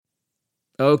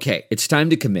Okay, it's time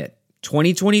to commit.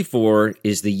 2024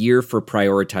 is the year for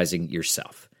prioritizing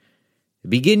yourself.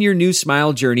 Begin your new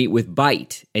smile journey with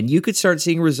Byte, and you could start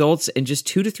seeing results in just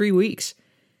 2 to 3 weeks.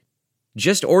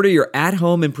 Just order your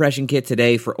at-home impression kit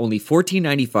today for only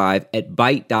 $14.95 at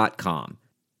Byte.com.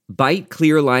 Byte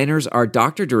clear liners are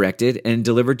doctor-directed and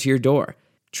delivered to your door.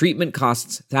 Treatment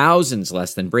costs thousands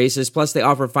less than braces, plus they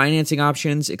offer financing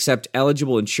options, accept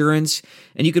eligible insurance,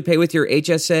 and you could pay with your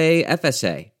HSA,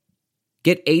 FSA.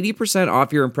 Get 80%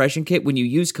 off your impression kit when you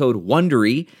use code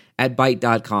WONDERY at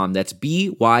Byte.com. That's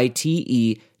BYTE.com.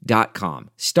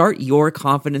 Start your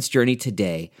confidence journey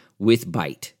today with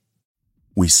Byte.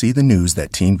 We see the news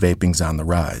that teen vaping's on the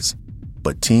rise,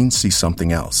 but teens see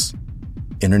something else.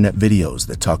 Internet videos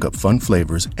that talk up fun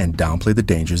flavors and downplay the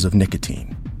dangers of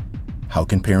nicotine. How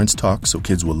can parents talk so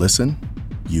kids will listen?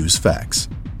 Use facts.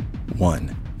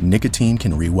 1. Nicotine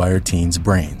can rewire teens'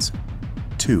 brains.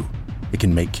 2. It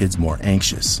can make kids more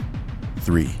anxious.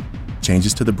 3.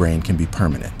 Changes to the brain can be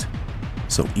permanent.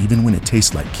 So even when it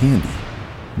tastes like candy,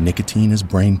 nicotine is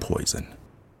brain poison.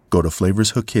 Go to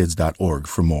flavorshookkids.org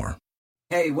for more.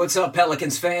 Hey, what's up,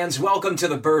 Pelicans fans? Welcome to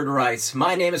the Bird Rights.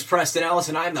 My name is Preston Ellis,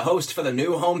 and I'm the host for the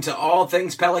new home to all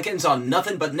things Pelicans on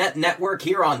Nothing But Net Network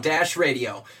here on Dash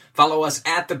Radio. Follow us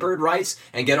at the Bird Rights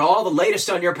and get all the latest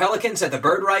on your Pelicans at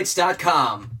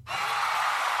thebirdrights.com.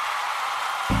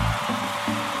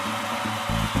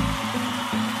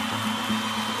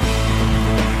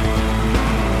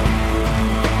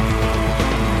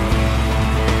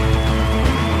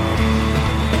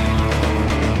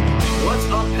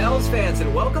 Fans,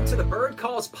 and welcome to the Bird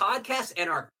Calls podcast and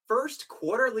our first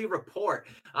quarterly report.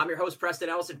 I'm your host, Preston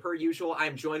Ellison. Per usual,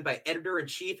 I'm joined by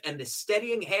editor-in-chief and the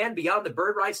steadying hand beyond the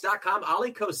birdrights.com,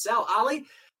 Oleh Kosel. Oleh,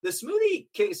 the Smoothie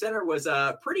King Center was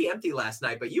pretty empty last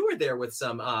night, but you were there with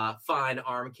some fine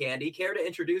arm candy. Care to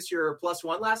introduce your plus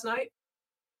one last night?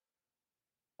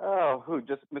 Oh, who?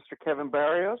 Just Mr. Kevin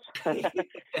Barrios?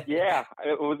 Yeah,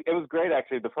 it was great,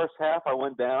 actually. The first half, I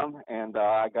went down, and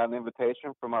I got an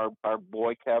invitation from our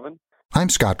boy, Kevin. I'm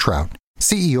Scott Trout,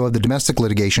 CEO of the domestic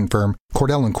litigation firm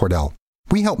Cordell & Cordell.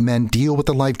 We help men deal with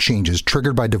the life changes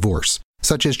triggered by divorce,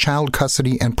 such as child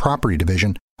custody and property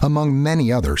division, among many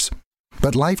others.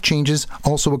 But life changes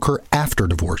also occur after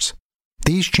divorce.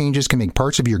 These changes can make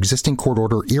parts of your existing court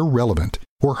order irrelevant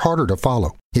or harder to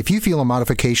follow. If you feel a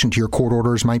modification to your court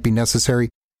orders might be necessary,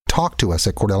 talk to us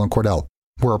at Cordell & Cordell.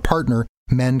 We're a partner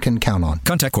men can count on.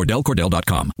 Contact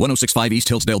CordellCordell.com, 1065 East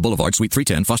Hillsdale Boulevard, Suite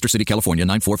 310, Foster City, California,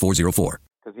 94404.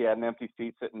 Because he had an empty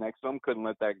seat sitting next to him, couldn't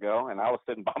let that go, and I was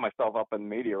sitting by myself up in the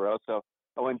media row, so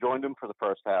I went and joined him for the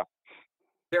first half.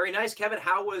 Very nice. Kevin,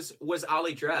 how was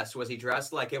Oleh dressed? Was he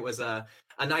dressed like it was a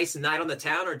nice night on the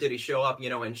town, or did he show up,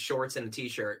 in shorts and a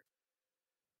T-shirt?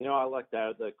 I lucked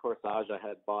out. The corsage I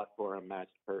had bought for him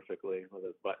matched perfectly with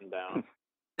his button down.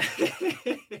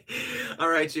 All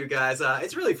right, you guys.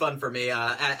 It's really fun for me.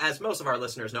 As most of our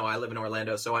listeners know, I live in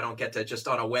Orlando, so I don't get to just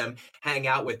on a whim hang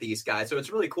out with these guys. So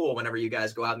it's really cool whenever you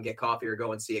guys go out and get coffee or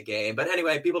go and see a game. But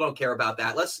anyway, people don't care about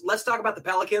that. Let's talk about the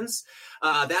Pelicans.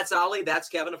 That's Oleh. That's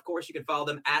Kevin. Of course, you can follow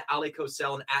them at Oleh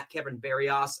Kosel and at Kevin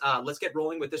Barrios. Let's get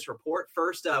rolling with this report.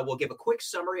 First, we'll give a quick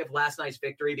summary of last night's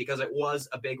victory because it was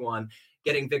a big one.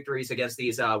 Getting victories against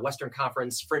these Western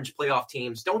Conference fringe playoff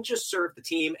teams don't just serve the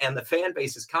team and the fan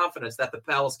base's confidence that the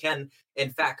Pels can,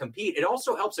 in fact, compete. It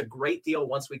also helps a great deal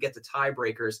once we get to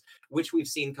tiebreakers, which we've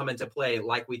seen come into play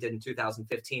like we did in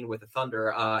 2015 with the Thunder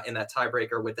in that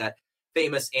tiebreaker with that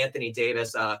famous Anthony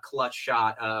Davis clutch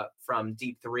shot from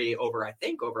deep three over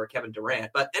Kevin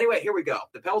Durant. But anyway, here we go.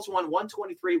 The Pels won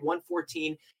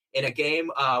 123-114 in a game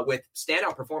with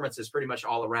standout performances pretty much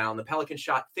all around. The Pelicans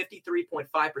shot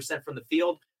 53.5% from the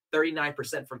field,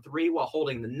 39% from three, while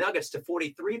holding the Nuggets to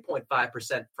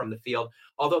 43.5% from the field,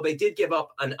 although they did give up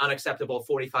an unacceptable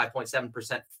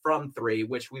 45.7% from three,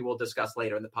 which we will discuss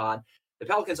later in the pod. The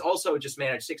Pelicans also just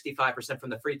managed 65% from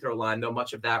the free throw line, though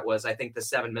much of that was, I think, the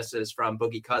 7 misses from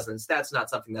Boogie Cousins. That's not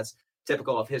something that's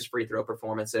typical of his free throw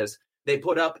performances. They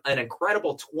put up an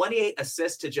incredible 28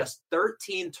 assists to just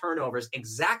 13 turnovers,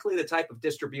 exactly the type of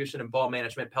distribution and ball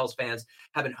management Pels fans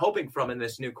have been hoping from in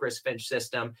this new Chris Finch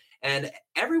system. And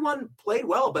everyone played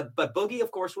well, but Boogie,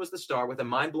 of course, was the star with a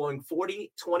mind-blowing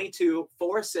 40-22,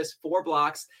 4 assists, 4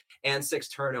 blocks, and 6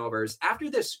 turnovers.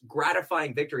 After this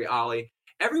gratifying victory, Oleh,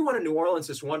 everyone in New Orleans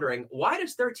is wondering, why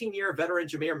does 13-year veteran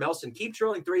Jameer Nelson keep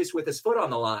drilling threes with his foot on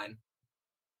the line?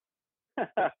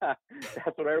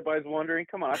 That's what everybody's wondering.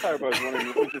 Come on, I thought everybody was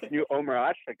wondering who's this new Omer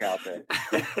Ashik out there.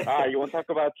 All right, you want to talk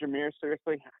about Jameer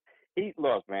seriously?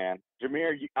 Look, man,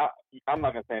 Jameer. I'm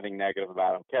not gonna say anything negative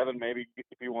about him. Kevin, maybe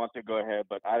if you want to, go ahead.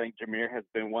 But I think Jameer has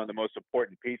been one of the most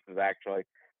important pieces, actually,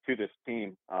 to this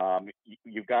team.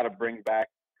 You've got to bring back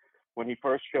when he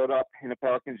first showed up in the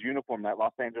Pelicans uniform, that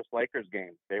Los Angeles Lakers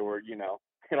game. They were,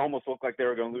 it almost looked like they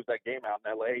were going to lose that game out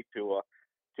in L.A. to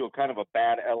a kind of a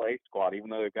bad L.A. squad, even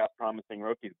though they've got promising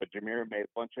rookies. But Jameer made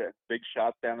a bunch of big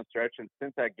shots down the stretch, and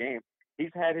since that game,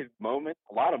 he's had his moments,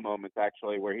 a lot of moments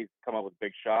actually, where he's come up with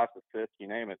big shots, assists, you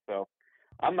name it. So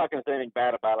I'm not going to say anything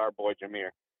bad about our boy Jameer.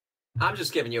 I'm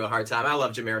just giving you a hard time. I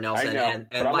love Jameer Nelson. I know, and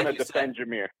but I'm like going to defend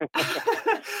Jameer.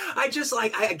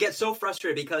 I get so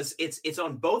frustrated because it's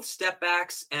on both step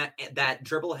backs, that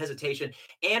dribble hesitation,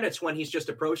 and it's when he's just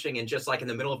approaching and just like in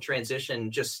the middle of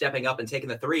transition, just stepping up and taking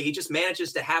the three. He just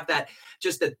manages to have that,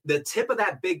 just the tip of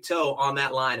that big toe on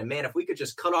that line. And man, if we could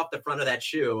just cut off the front of that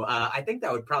shoe, I think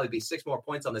that would probably be 6 more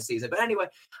points on the season. But anyway,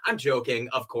 I'm joking.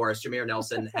 Of course, Jameer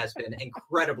Nelson has been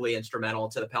incredibly instrumental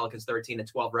to the Pelicans'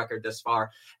 13-12 record this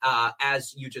far.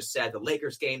 As you just said, the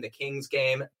Lakers game, the Kings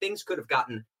game, things could have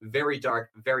gotten very dark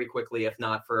very quickly if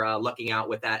not for lucking out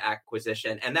with that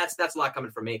acquisition. And that's a lot coming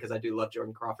from me because I do love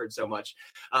Jordan Crawford so much,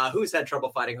 who's had trouble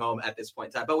fighting home at this point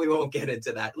in time. But we won't get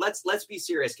into that. Let's be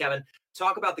serious, Kevin.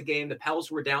 Talk about the game. The Pels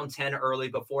were down 10 early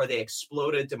before they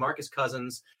exploded. DeMarcus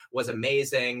Cousins was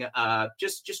amazing.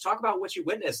 Just talk about what you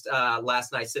witnessed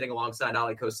last night sitting alongside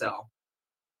Ali Kosel.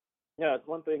 Yeah, it's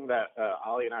one thing that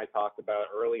Ollie and I talked about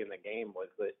early in the game was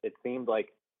that it seemed like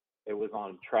it was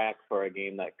on track for a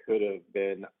game that could have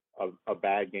been a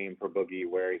bad game for Boogie,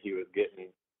 where he was getting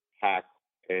hacked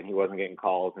and he wasn't getting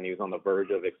calls and he was on the verge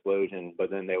of explosion,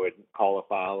 but then they would call a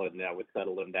foul and that would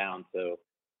settle him down. So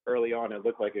early on, it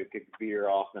looked like it could veer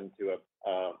off into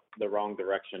the wrong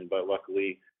direction, but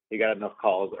luckily he got enough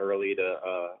calls early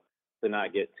to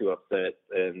not get too upset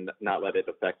and not let it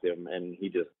affect him, and he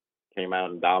just came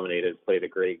out and dominated, played a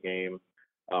great game.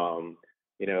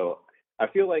 I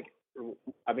feel like,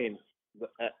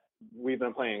 we've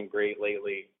been playing great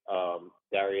lately.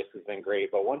 Darius has been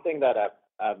great, but one thing that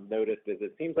I've noticed is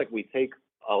it seems like we take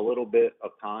a little bit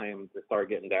of time to start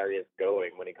getting Darius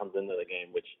going when he comes into the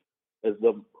game, which is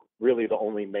really the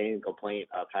only main complaint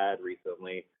I've had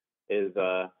recently is,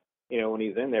 when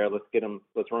he's in there,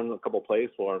 let's run a couple plays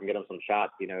for him, get him some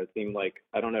shots. It seemed like,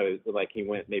 I don't know, it was like he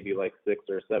went maybe like 6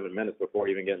 or 7 minutes before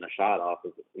even getting a shot off.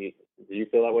 Did you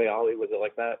feel that way, Ollie? Was it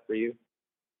like that for you?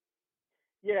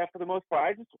 Yeah, for the most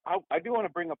part. I do want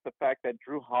to bring up the fact that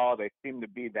Drew Holiday seemed to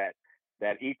be that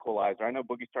equalizer. I know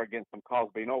Boogie started getting some calls,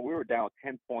 but we were down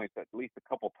 10 points at least a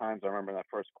couple times, I remember, in that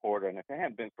first quarter. And if it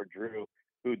hadn't been for Drew,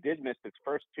 who did miss his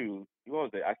first 2, what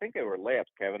was it? I think they were layups,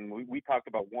 Kevin. We talked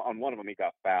about on one of them he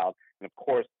got fouled, and of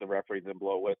course the referee didn't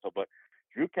blow a whistle. But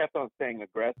Drew kept on staying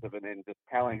aggressive and then just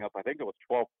tallying up, I think it was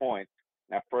 12 points.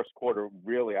 That first quarter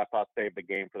really, I thought, saved the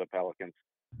game for the Pelicans.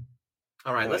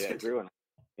 All right, let's continue.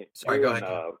 Sorry, go ahead.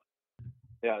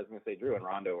 I was going to say Drew and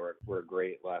Rondo were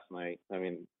great last night. I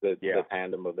mean, the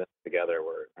tandem of them together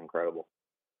were incredible.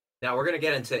 Now we're going to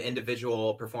get into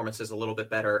individual performances a little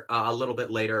bit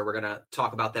later. We're going to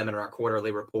talk about them in our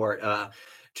quarterly report.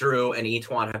 Drew and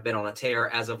Etuan have been on a tear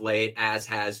as of late, as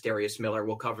has Darius Miller.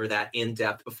 We'll cover that in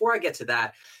depth. Before I get to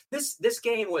that, this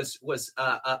game was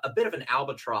a bit of an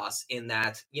albatross in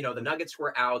that, the Nuggets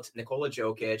were out Nikola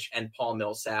Jokic and Paul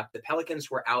Millsap. The Pelicans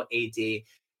were out AD.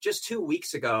 Just 2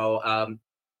 weeks ago,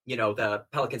 the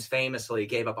Pelicans famously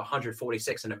gave up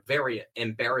 146 in a very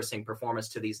embarrassing performance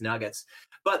to these Nuggets.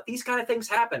 But these kind of things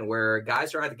happen where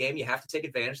guys are out of the game. You have to take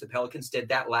advantage. The Pelicans did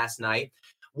that last night.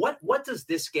 What does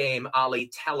this game,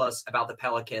 Ali, tell us about the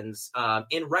Pelicans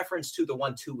in reference to the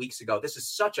one 2 weeks ago? This is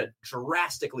such a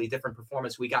drastically different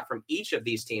performance we got from each of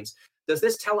these teams. Does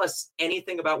this tell us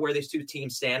anything about where these two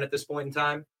teams stand at this point in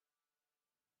time?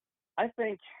 I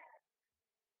think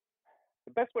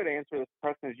the best way to answer this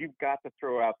question is you've got to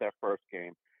throw out that first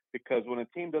game, because when a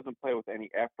team doesn't play with any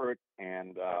effort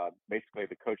and basically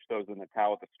the coach throws in the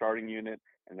towel with the starting unit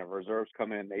and the reserves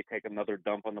come in, they take another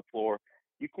dump on the floor,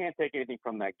 you can't take anything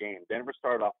from that game. Denver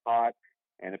started off hot,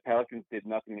 and the Pelicans did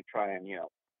nothing to try and,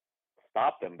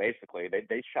 stop them, basically.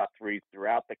 They shot threes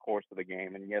throughout the course of the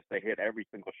game, and yes, they hit every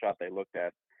single shot they looked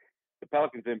at. The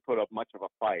Pelicans didn't put up much of a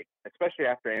fight, especially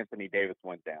after Anthony Davis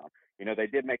went down. They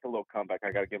did make a little comeback.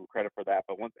 I got to give them credit for that.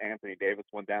 But once Anthony Davis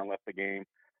went down, left the game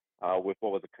with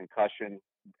what was a concussion,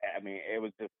 I mean, it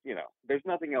was just, there's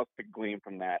nothing else to glean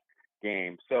from that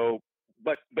game. So,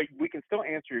 but we can still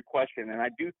answer your question, and I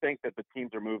do think that the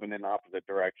teams are moving in opposite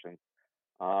directions.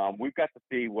 We've got to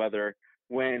see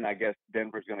when, I guess,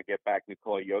 Denver's going to get back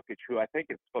Nikola Jokic, who I think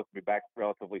is supposed to be back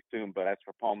relatively soon. But as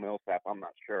for Paul Millsap, I'm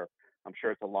not sure. I'm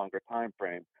sure it's a longer time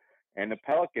frame. And the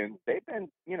Pelicans, they've been,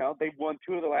 they've won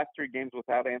 2 of the last 3 games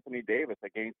without Anthony Davis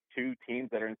against 2 teams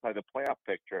that are inside the playoff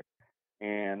picture.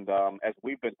 And as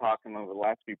we've been talking over the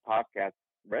last few podcasts,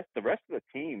 the rest of the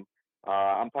team,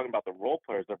 I'm talking about the role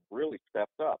players, have really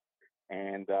stepped up.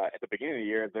 And at the beginning of the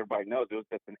year, as everybody knows, it was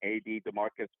just an AD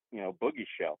DeMarcus, boogie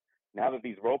show. Now that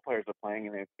these role players are playing,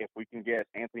 and if we can get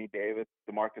Anthony Davis,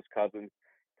 DeMarcus Cousins,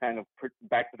 kind of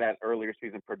back to that earlier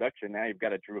season production, now you've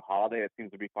got a Drew Holiday that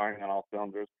seems to be firing on all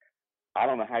cylinders. I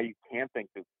don't know how you can think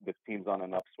this team's on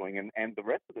an upswing. And the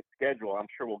rest of the schedule, I'm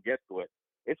sure we'll get to it.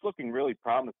 It's looking really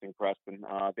promising, Preston.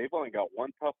 They've only got one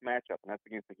tough matchup, and that's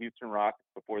against the Houston Rockets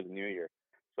before the new year.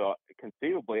 So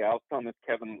conceivably, I was telling this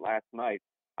Kevin last night,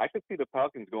 I could see the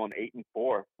Pelicans going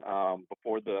 8-4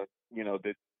 before the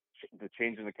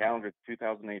change in the calendar to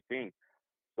 2018.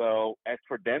 So as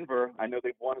for Denver, I know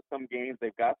they've won some games.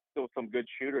 They've got still some good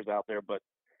shooters out there, but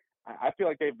I feel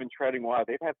like they've been treading water.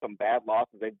 They've had some bad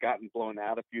losses. They've gotten blown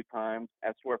out a few times.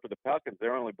 That's where for the Pelicans,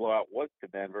 their only blowout was to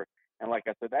Denver. And like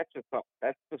I said, that's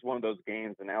just one of those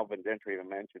games. And Alvin Gentry even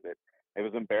mentioned it. It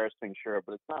was embarrassing, sure,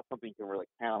 but it's not something you can really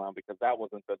count on because that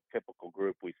wasn't the typical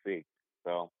group we see.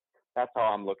 So that's how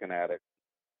I'm looking at it.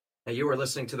 Now, you were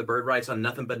listening to the Bird Rights on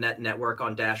Nothing But Net Network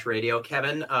on Dash Radio.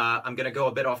 Kevin, I'm going to go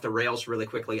a bit off the rails really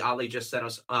quickly. Ali just sent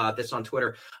us this on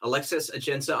Twitter. Alexis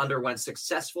Ajinça underwent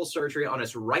successful surgery on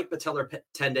his right patellar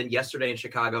tendon yesterday in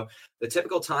Chicago. The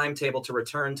typical timetable to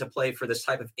return to play for this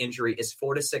type of injury is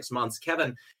 4 to 6 months.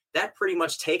 Kevin, that pretty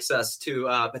much takes us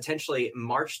to potentially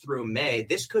March through May.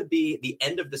 This could be the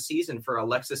end of the season for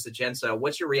Alexis Ajinça.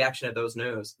 What's your reaction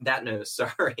to that news?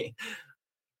 Sorry.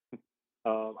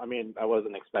 I mean, I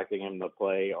wasn't expecting him to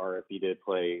play, or if he did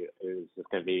play, it was just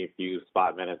going to be a few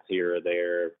spot minutes here or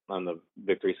there on the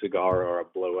victory cigar or a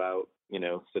blowout,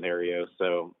 scenario.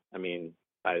 So, I mean,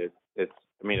 it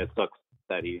sucks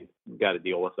that he got to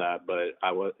deal with that. But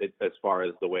as far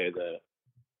as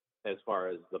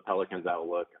the Pelicans'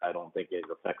 outlook, I don't think it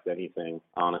affects anything,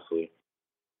 honestly.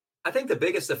 I think the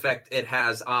biggest effect it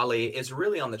has, Ali, is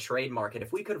really on the trade market.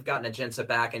 If we could have gotten Ajinça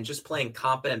back and just playing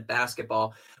competent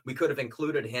basketball, we could have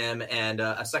included him and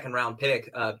a second-round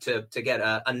pick to get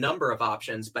a number of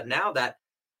options. But now that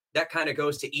kind of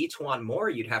goes to Etuan Moore,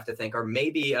 you'd have to think, or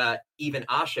maybe even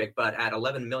Ashik. But at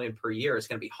 $11 million per year, it's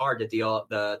going to be hard to deal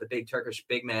the big Turkish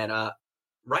big man.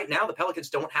 Right now, the Pelicans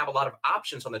don't have a lot of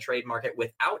options on the trade market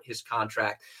without his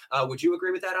contract. Would you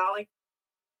agree with that, Ali?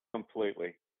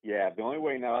 Completely. Yeah, the only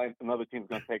way now another team's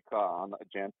going to take on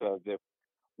Ajinça is if,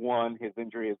 one, his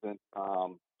injury isn't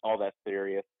all that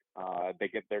serious. They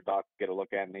get their docs get a look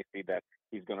at it and they see that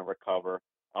he's going to recover.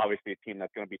 Obviously, a team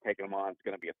that's going to be taking him on is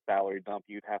going to be a salary dump,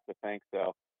 you'd have to think.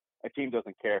 So a team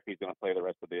doesn't care if he's going to play the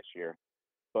rest of this year.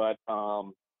 But,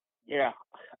 yeah,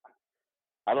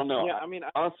 I don't know. Yeah, I mean,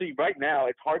 honestly, right now,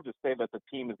 it's hard to say that the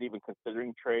team is even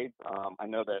considering trades. I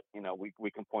know that,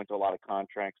 we can point to a lot of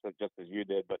contracts just as you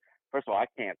did. But first of all, I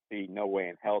can't see no way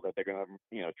in hell that they're going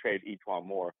to, trade Etuan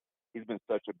Moore. He's been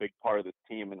such a big part of this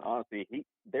team. And honestly,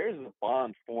 there's a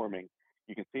bond forming.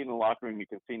 You can see it in the locker room. You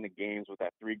can see in the games with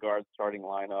that 3-guard starting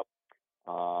lineup.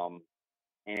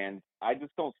 And I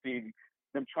just don't see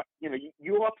them try.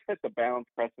 You upset the balance,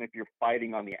 Preston, if you're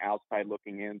fighting on the outside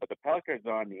looking in. But the Pelicans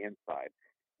are on the inside.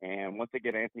 And once they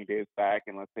get Anthony Davis back,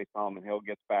 and let's say Solomon Hill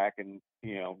gets back, and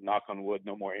knock on wood,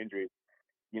 no more injuries,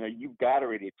 you've got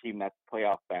already a team that's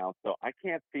playoff bound. So I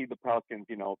can't see the Pelicans,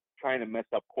 trying to mess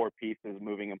up core pieces,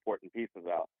 moving important pieces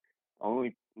out.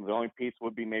 The only piece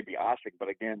would be maybe Ashik, but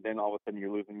again, then all of a sudden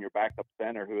you're losing your backup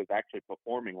center who is actually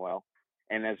performing well.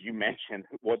 And as you mentioned,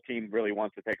 what team really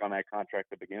wants to take on that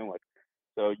contract to begin with?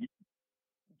 So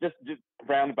just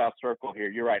roundabout circle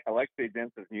here. You're right. Alexis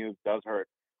Ajinça's news does hurt.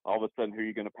 All of a sudden, who are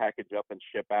you going to package up and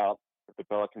ship out if the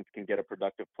Pelicans can get a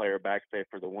productive player back, say,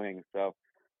 for the wing? So,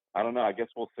 I don't know. I guess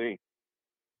we'll see.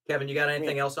 Kevin, you got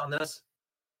anything else on this?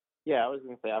 Yeah, I was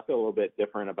going to say, I feel a little bit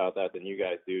different about that than you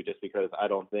guys do, just because I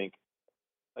don't think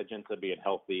Ajinça being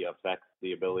healthy affects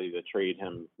the ability to trade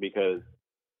him, because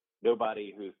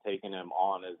nobody who's taken him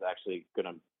on is actually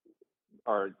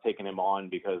taking him on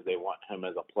because they want him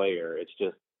as a player. It's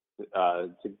just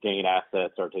to gain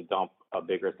assets or to dump a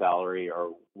bigger salary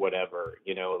or whatever,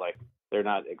 they're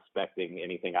not expecting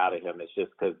anything out of him. It's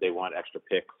just because they want extra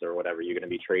picks or whatever. You're going to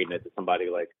be trading it to somebody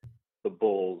like the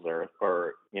Bulls or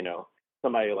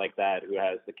somebody like that who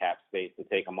has the cap space to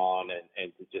take him on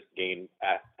and to just gain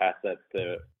assets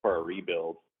for a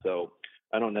rebuild. So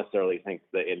I don't necessarily think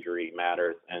the injury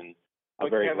matters. And I'm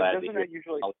very glad that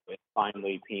you're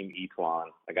finally Team Etuan.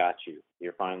 I got you.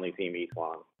 You're finally Team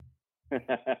Etuan.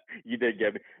 You did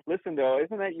get me. Listen, though,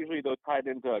 isn't that usually tied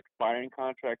into expiring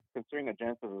contracts? Considering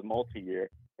Ajinça is multi-year,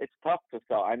 it's tough to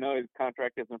sell. I know his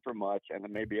contract isn't for much, and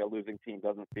maybe a losing team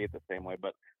doesn't see it the same way,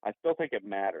 but I still think it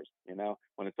matters,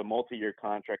 when it's a multi-year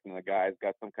contract and the guy's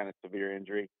got some kind of severe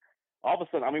injury. all of a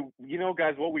sudden, I mean,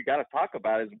 guys, what we got to talk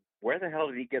about is where the hell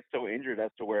did he get so injured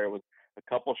as to where it was a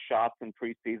couple shots in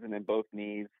preseason in both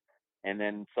knees, and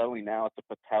then suddenly now it's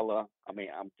a patella. I mean,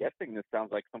 I'm guessing this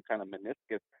sounds like some kind of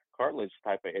meniscus cartilage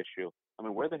type of issue. I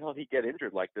mean, where the hell did he get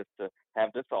injured like this to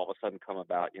have this all of a sudden come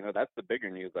about? That's the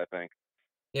bigger news, I think.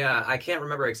 Yeah, I can't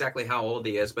remember exactly how old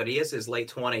he is, but he is his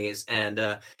late 20s. And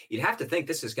you'd have to think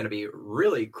this is going to be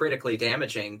really critically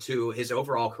damaging to his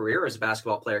overall career as a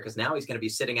basketball player, because now he's going to be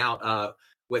sitting out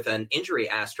with an injury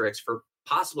asterisk for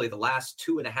possibly the last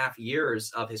 2.5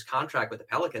 years of his contract with the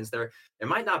Pelicans. There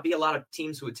might not be a lot of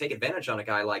teams who would take advantage on a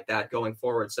guy like that going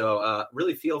forward. So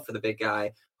really feel for the big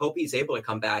guy. Hope he's able to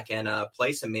come back and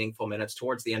play some meaningful minutes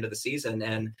towards the end of the season.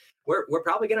 And we're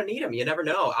probably going to need him. You never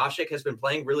know. Ashik has been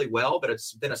playing really well, but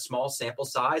it's been a small sample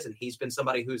size, and he's been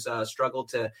somebody who's struggled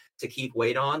to keep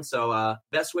weight on. So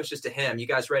best wishes to him. You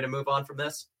guys ready to move on from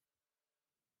this?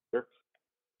 Sure.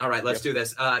 All right, let's do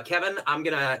this. Kevin, I'm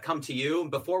going to come to you.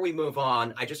 Before we move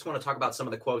on, I just want to talk about some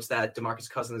of the quotes that DeMarcus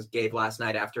Cousins gave last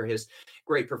night after his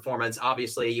great performance.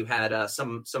 Obviously, you had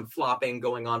some flopping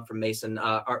going on from Mason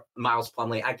or Miles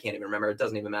Plumlee. I can't even remember. It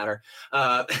doesn't even matter.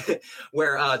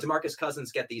 Where DeMarcus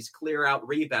Cousins get these clear out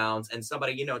rebounds, and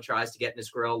somebody, tries to get in his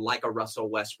grill like a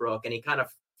Russell Westbrook, and he kind of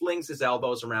flings his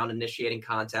elbows around, initiating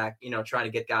contact, trying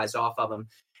to get guys off of him.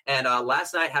 And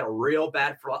last night had a real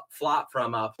bad flop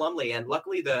from Plumlee. And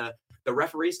luckily, the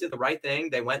referees did the right thing.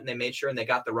 They went and they made sure and they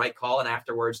got the right call. And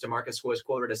afterwards, DeMarcus was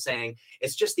quoted as saying,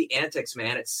 "It's just the antics,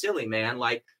 man. It's silly, man.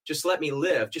 Like, just let me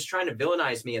live. Just trying to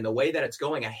villainize me in the way that it's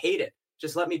going. I hate it.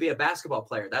 Just let me be a basketball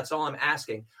player. That's all I'm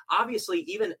asking." Obviously,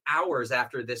 even hours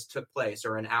after this took place,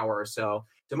 or an hour or so,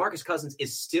 DeMarcus Cousins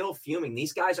is still fuming.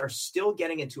 These guys are still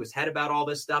getting into his head about all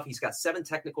this stuff. He's got 7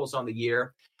 technicals on the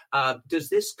year. Does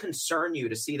this concern you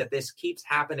to see that this keeps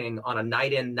happening on a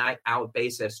night in, night out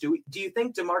basis? Do you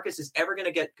think DeMarcus is ever going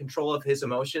to get control of his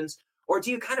emotions? Or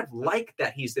do you kind of like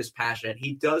that he's this passionate?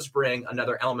 He does bring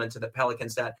another element to the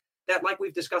Pelicans that like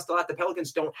we've discussed a lot, the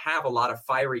Pelicans don't have a lot of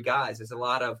fiery guys. There's a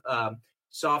lot of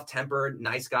soft-tempered,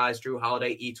 nice guys, Drew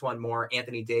Holiday, Etuan Moore,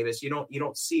 Anthony Davis. You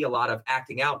don't see a lot of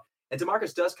acting out. And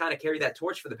DeMarcus does kind of carry that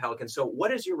torch for the Pelicans. So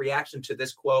what is your reaction to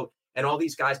this quote and all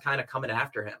these guys kind of coming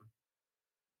after him?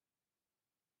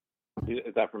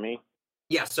 Is that for me?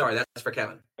 Yeah, sorry, that's for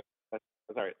Kevin.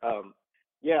 Sorry.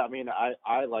 Yeah, I mean,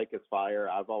 I like his fire.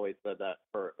 I've always said that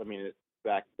it's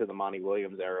back to the Monty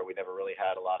Williams era. We never really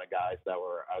had a lot of guys that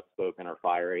were outspoken or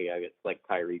fiery. I guess like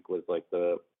Tyreek was like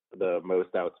the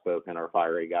most outspoken or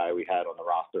fiery guy we had on the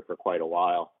roster for quite a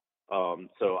while.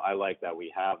 So I like that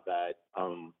we have that.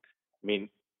 I mean,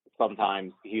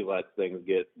 sometimes he lets things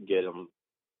get him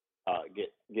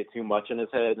get too much in his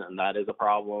head, and that is a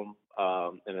problem.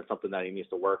 And it's something that he needs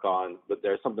to work on. But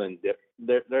there's something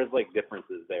there's like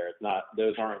differences there. It's not;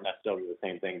 those aren't necessarily the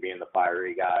same thing. Being the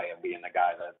fiery guy and being the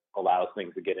guy that allows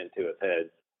things to get into his head,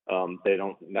 they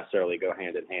don't necessarily go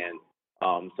hand in hand.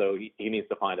 So he needs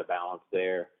to find a balance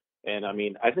there. And I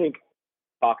mean, I think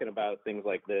talking about things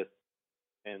like this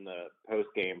in the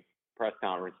post-game press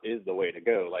conference is the way to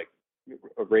go. Like,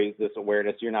 raise this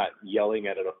awareness. You're not yelling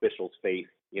at an official's face,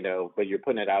 but you're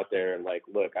putting it out there like,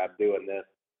 look, I'm doing this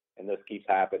and this keeps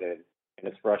happening and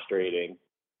it's frustrating.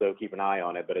 So keep an eye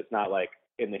on it. But it's not like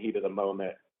in the heat of the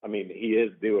moment. I mean, he is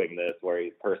doing this where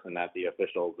he's cursing at the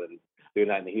officials and doing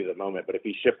that in the heat of the moment. But if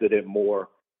he shifted it more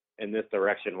in this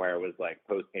direction where it was like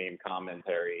post-game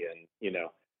commentary and,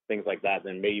 things like that,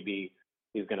 then maybe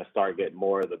he's going to start getting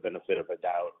more of the benefit of a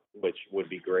doubt, which would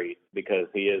be great because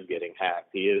he is getting hacked.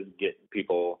 He is getting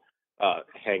people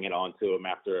hanging on to him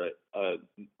after a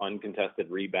uncontested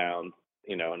rebound,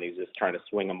 and he's just trying to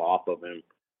swing them off of him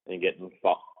and getting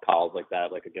calls like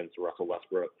that, like against Russell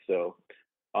Westbrook. So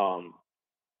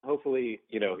hopefully,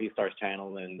 he starts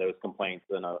channeling those complaints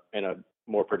in a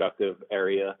more productive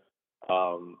area,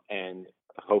 and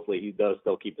hopefully he does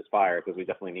still keep his fire because we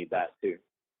definitely need that too.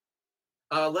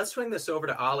 Let's swing this over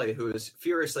to Oleh, who is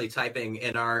furiously typing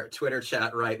in our Twitter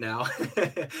chat right now.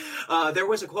 There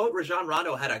was a quote. Rajon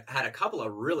Rondo had a couple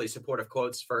of really supportive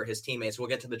quotes for his teammates. We'll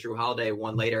get to the Drew Holiday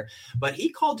one later. But he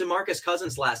called DeMarcus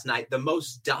Cousins last night the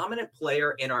most dominant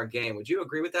player in our game. Would you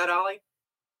agree with that, Oleh?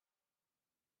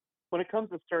 When it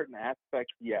comes to certain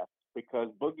aspects, yes, because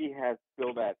Boogie has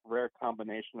still that rare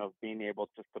combination of being able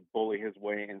just to bully his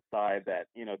way inside that,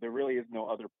 there really is no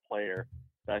other player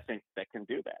that I think that can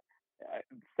do that.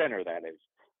 Center, that is.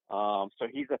 So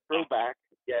he's a throwback,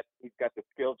 yet he's got the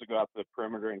skills to go out to the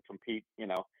perimeter and compete,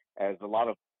 as a lot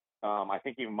of, I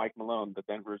think even Mike Malone, the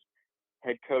Denver's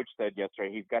head coach, said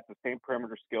yesterday, he's got the same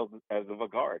perimeter skills as of a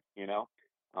guard,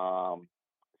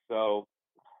 So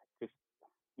just,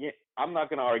 yeah, I'm not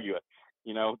going to argue it.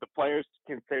 The players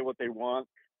can say what they want,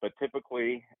 but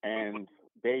typically, and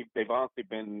they've honestly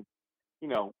been,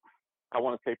 I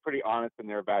want to say pretty honest in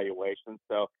their evaluation.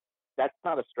 So that's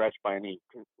not a stretch by any,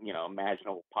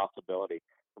 imaginable possibility.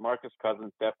 DeMarcus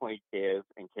Cousins definitely is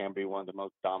and can be one of the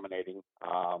most dominating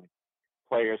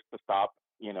players to stop,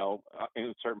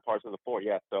 in certain parts of the floor.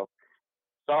 Yeah. So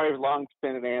sorry,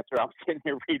 long-spinning answer. I'm sitting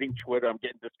here reading Twitter. I'm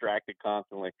getting distracted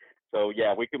constantly. So,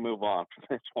 yeah, we can move on from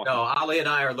this one. No, Ali and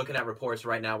I are looking at reports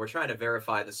right now. We're trying to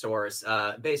verify the source.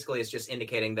 Basically, it's just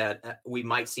indicating that we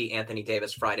might see Anthony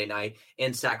Davis Friday night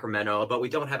in Sacramento, but we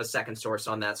don't have a second source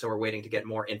on that, so we're waiting to get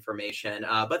more information.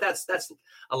 But that's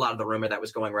a lot of the rumor that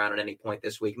was going around at any point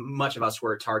this week. Much of us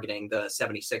were targeting the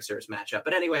 76ers matchup.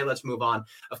 But anyway, let's move on.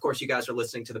 Of course, you guys are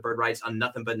listening to the Bird Rights on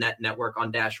Nothing But Net Network on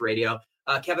Dash Radio.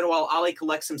 Kevin, while Ali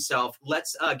collects himself,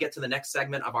 let's get to the next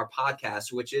segment of our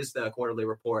podcast, which is the quarterly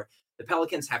report. The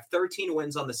Pelicans have 13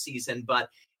 wins on the season, but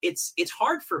it's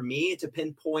hard for me to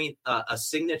pinpoint a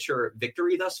signature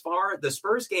victory thus far. The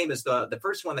Spurs game is the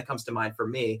first one that comes to mind for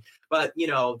me. But,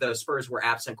 the Spurs were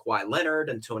absent Kawhi Leonard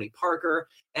and Tony Parker.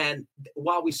 And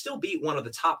while we still beat one of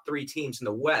the top three teams in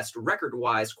the West,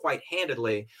 record-wise, quite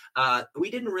handedly, we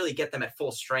didn't really get them at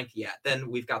full strength yet. Then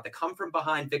we've got the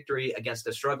come-from-behind victory against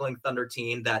a struggling Thunder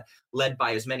team that led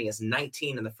by as many as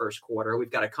 19 in the first quarter.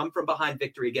 We've got a come-from-behind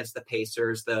victory against the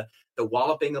Pacers, the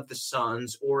walloping of the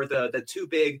Suns, or the two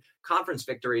big conference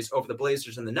victories over the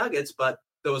Blazers and the Nuggets, but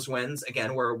those wins,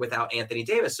 again, were without Anthony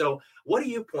Davis. So what do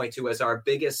you point to as our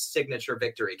biggest signature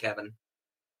victory, Kevin?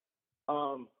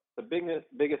 The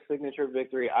biggest signature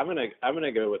victory, I'm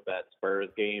gonna go with that Spurs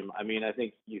game. I mean, I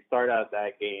think you start out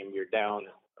that game, you're down,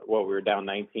 we were down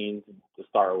 19 to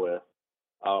start with,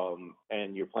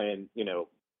 and you're playing,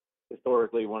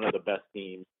 historically one of the best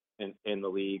teams in the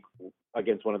league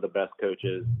against one of the best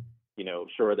coaches.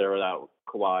 Sure, they're without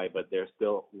Kawhi, but they're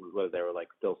still, they were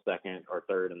still second or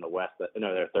third in the West.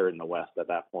 They're third in the West at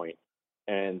that point.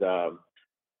 And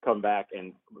come back,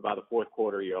 and by the fourth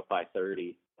quarter, you're up by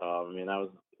 30.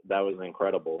 That was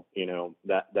incredible.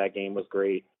 That game was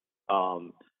great.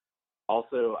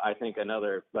 Also, I think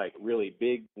another really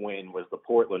big win was the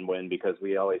Portland win, because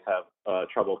we always have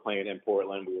trouble playing in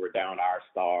Portland. We were down our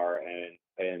star,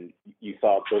 and you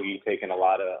saw Boogie taking a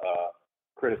lot of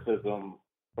criticism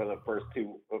for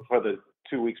the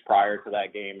 2 weeks prior to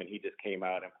that game, and he just came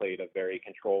out and played a very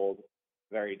controlled,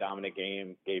 very dominant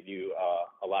game, gave you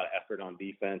a lot of effort on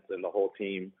defense, and the whole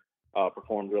team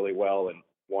performed really well and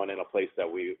won in a place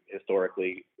that we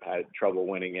historically had trouble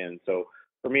winning in. So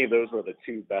for me, those were the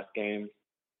two best games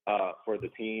for the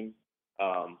team.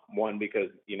 One, because,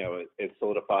 it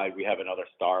solidified we have another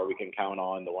star we can count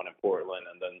on, the one in Portland,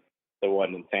 and then the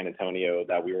one in San Antonio,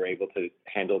 that we were able to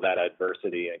handle that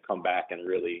adversity and come back and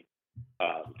really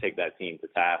take that team to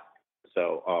task.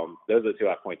 So those are the two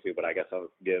I point to, but I guess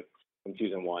I'm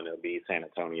choosing one, it'll be San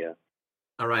Antonio.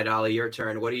 All right, Ali, your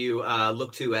turn. What do you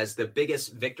look to as the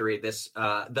biggest victory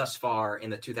thus far in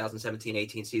the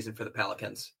 2017-18 season for the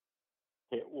Pelicans?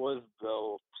 It was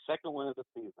the second win of the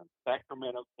season,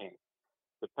 Sacramento Kings.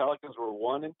 The Pelicans were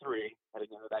 1-3 heading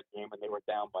into that game, and they were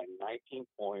down by 19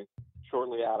 points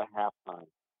shortly out of halftime.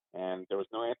 And there was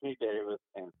no Anthony Davis,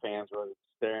 and fans were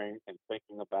staring and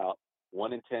thinking about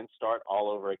 1-10 start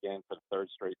all over again for the third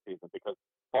straight season. Because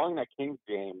following that Kings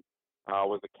game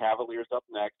was the Cavaliers up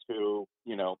next, who,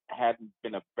 hadn't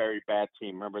been a very bad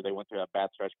team. Remember, they went through that bad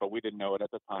stretch, but we didn't know it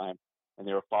at the time. And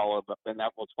they were followed up, and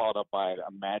that was followed up by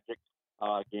a Magic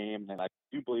game, and I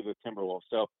do believe the Timberwolves.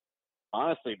 So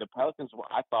honestly, the Pelicans,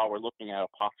 I thought, were looking at a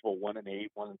possible 1-8,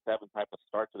 1-7 type of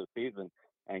start to the season.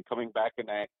 And coming back in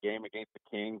that game against the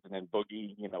Kings, and then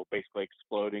Boogie, basically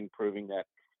exploding, proving that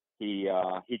he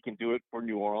can do it for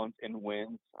New Orleans and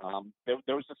wins.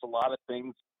 There was just a lot of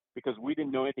things, because we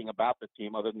didn't know anything about the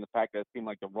team other than the fact that it seemed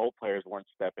like the role players weren't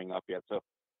stepping up yet. So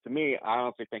to me, I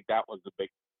honestly think that was the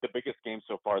biggest game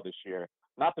so far this year.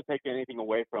 Not to take anything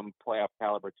away from playoff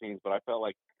caliber teams, but I felt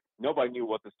like nobody knew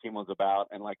what this team was about.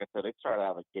 And like I said, they started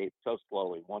out of the gate so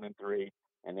slowly, 1-3,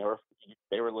 and they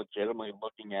were legitimately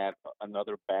looking at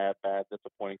another bad,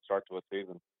 disappointing start to a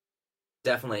season.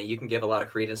 Definitely. You can give a lot of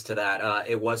credence to that.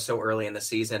 It was so early in the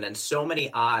season, and so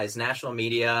many eyes, national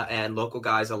media and local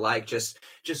guys alike, just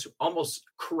almost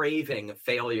craving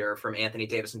failure from Anthony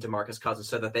Davis and DeMarcus Cousins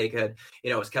so that they could,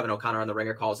 as Kevin O'Connor on The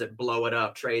Ringer calls it, blow it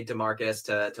up, trade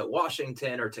DeMarcus to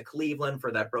Washington or to Cleveland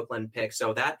for that Brooklyn pick.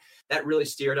 So that really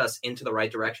steered us into the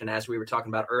right direction. As we were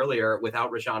talking about earlier, without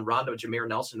Rajon Rondo, Jameer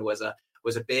Nelson was a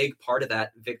big part of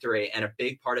that victory and a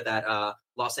big part of that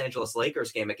Los Angeles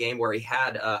Lakers game, a game where he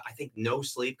had, I think, no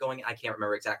sleep going. I can't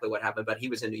remember exactly what happened, but he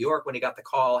was in New York when he got the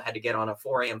call, had to get on a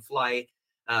 4 a.m. flight.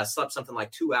 slept something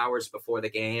like 2 hours before the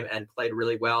game and played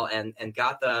really well and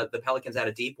got the Pelicans out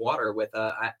of deep water with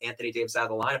Anthony Davis out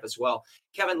of the lineup as well.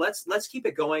 Kevin, let's keep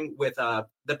it going with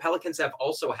the Pelicans have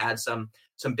also had some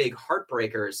big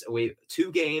heartbreakers.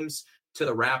 2 games to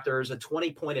the Raptors, a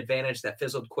 20-point advantage that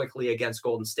fizzled quickly against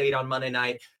Golden State on Monday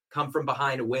night, come from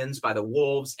behind wins by the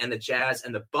Wolves and the Jazz,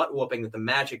 and the butt whooping that the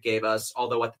Magic gave us,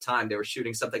 although at the time they were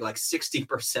shooting something like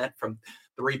 60% from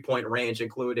three-point range,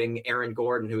 including Aaron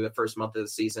Gordon, who the first month of the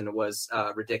season was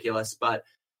ridiculous. But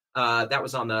that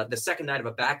was on the second night of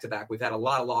a back-to-back. We've had a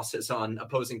lot of losses on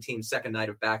opposing teams' second night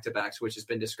of back-to-backs, which has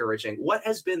been discouraging. What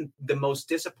has been the most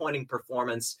disappointing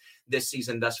performance this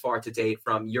season thus far to date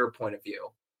from your point of view?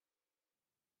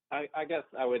 I guess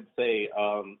I would say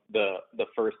the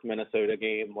first Minnesota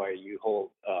game where you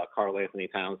hold Karl Anthony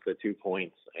Towns to 2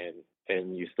 points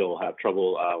and you still have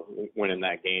trouble winning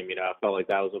that game. You know, I felt like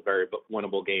that was a very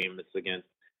winnable game. It's against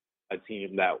a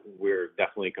team that we're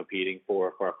definitely competing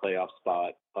for a playoff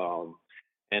spot,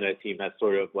 and a team that's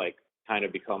sort of like kind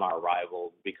of become our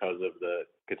rival because of the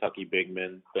Kentucky big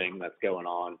men thing that's going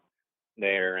on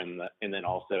there, and then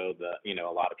also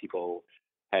a lot of people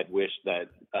had wished that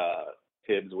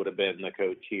Tibbs would have been the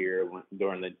coach here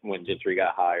when Gentry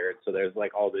got hired. So there's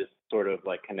like all this sort of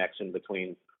like connection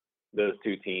between those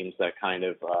two teams that kind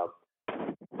of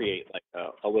create like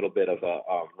a little bit of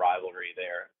a rivalry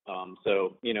there.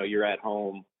 So you're at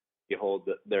home, you hold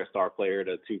their star player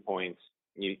to 2 points.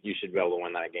 You should be able to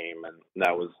win that game, and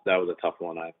that was a tough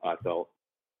one. I felt.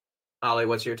 Ollie,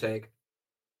 what's your take?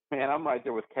 Man, I'm right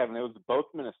there with Kevin. It was both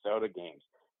Minnesota games.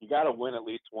 You got to win at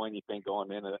least one, you think,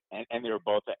 going in, and they were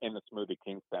both in the Smoothie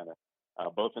King Center,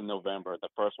 both in November. The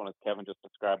first one, as Kevin just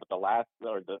described, but the last,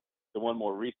 or the one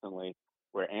more recently,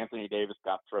 where Anthony Davis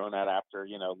got thrown at after,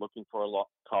 looking for a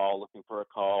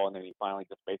call, and then he finally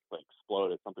just basically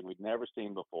exploded, something we'd never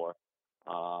seen before.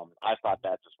 I thought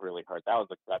that just really hurt. That was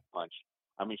a gut punch.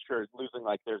 I mean, sure, losing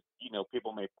like there's,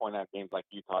 people may point out games like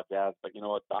Utah Jazz, but you know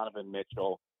what, Donovan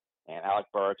Mitchell and Alec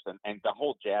Burks and the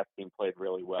whole Jazz team played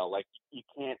really well. Like, you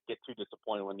can't get too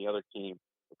disappointed when the other team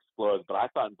explodes. But I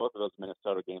thought in both of those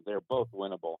Minnesota games, they were both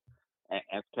winnable. And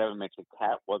as Kevin mentioned,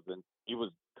 Cat was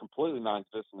completely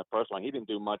non-existent in the first one. He didn't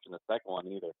do much in the second one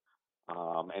either.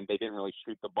 And they didn't really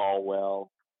shoot the ball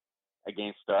well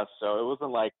against us. So it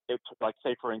wasn't like,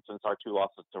 say, for instance, our 2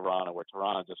 losses to Toronto, where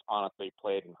Toronto just honestly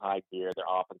played in high gear. Their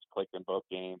offense clicked in both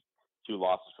games. 2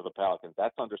 losses for the Pelicans.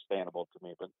 That's understandable to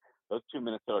me. But those 2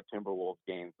 Minnesota Timberwolves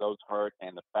games, those hurt.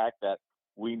 And the fact that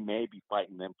we may be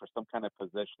fighting them for some kind of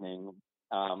positioning,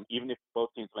 even if both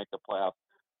teams make the playoffs,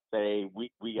 say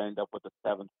we end up with the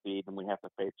 7th seed and we have to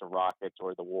face the Rockets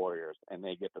or the Warriors and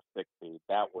they get the 6th seed,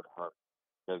 that would hurt.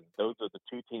 Because those are the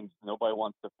 2 teams nobody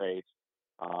wants to face.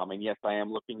 And yes, I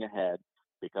am looking ahead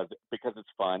because it's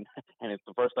fun, and it's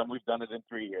the first time we've done it in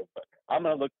 3 years. But I'm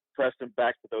going to look pressing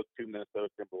back to those 2 Minnesota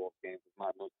Timberwolves games as my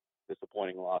most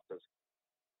disappointing losses.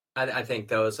 I think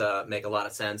those make a lot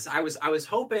of sense. I was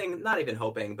hoping, not even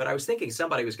hoping, but I was thinking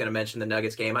somebody was going to mention the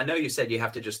Nuggets game. I know you said you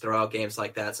have to just throw out games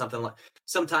like that.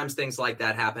 Sometimes things like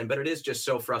that happen, but it is just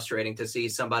so frustrating to see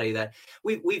somebody that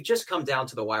we've just come down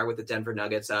to the wire with the Denver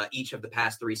Nuggets each of the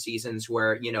past 3 seasons,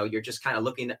 where you're just kind of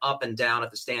looking up and down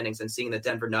at the standings and seeing the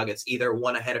Denver Nuggets either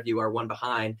one ahead of you or one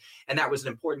behind. And that was an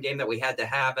important game that we had to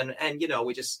have, and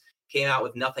we just came out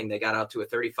with nothing. They got out to a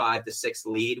 35-6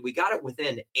 lead. We got it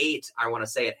within 8, I want to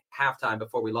say, at halftime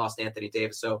before we lost Anthony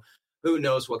Davis. So who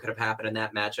knows what could have happened in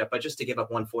that matchup. But just to give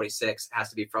up 146 has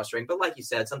to be frustrating. But like you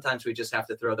said, sometimes we just have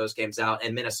to throw those games out.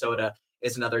 And Minnesota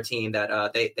is another team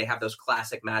that they have those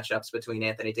classic matchups between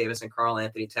Anthony Davis and Karl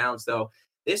Anthony Towns, though.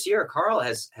 This year, Karl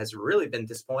has really been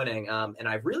disappointing, and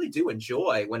I really do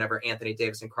enjoy whenever Anthony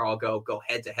Davis and Karl go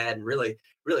head-to-head and really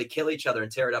kill each other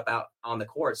and tear it up out on the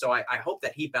court. So I hope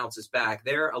that he bounces back.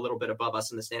 They're a little bit above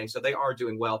us in the standings, so they are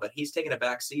doing well, but he's taken a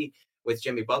back seat with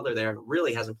Jimmy Butler there and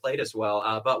really hasn't played as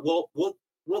well. But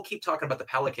we'll keep talking about the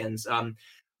Pelicans.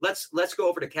 Let's go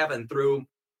over to Kevin. Through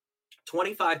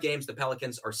 25 games, the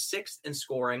Pelicans are 6th in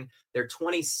scoring. They're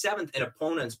 27th in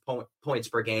opponents' points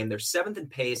per game. They're 7th in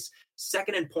pace,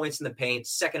 2nd in points in the paint,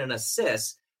 2nd in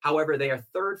assists. However, they are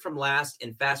 3rd from last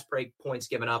in fast break points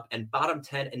given up and bottom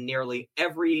 10 in nearly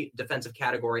every defensive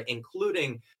category,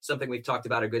 including something we've talked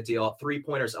about a good deal,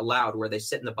 3-pointers allowed, where they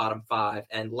sit in the bottom 5.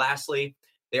 And lastly,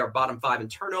 they are bottom 5 in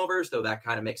turnovers, though that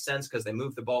kind of makes sense because they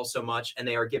move the ball so much, and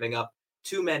they are giving up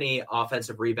too many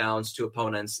offensive rebounds to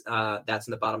opponents. That's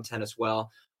in the bottom 10 as well.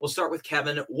 We'll start with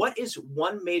Kevin. What is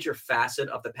one major facet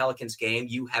of the Pelicans game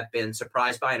you have been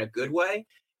surprised by in a good way?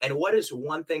 And what is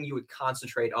one thing you would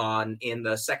concentrate on in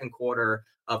the second quarter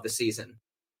of the season?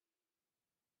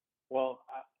 Well,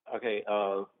 okay.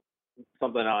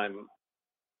 Something I'm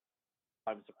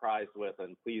I'm surprised with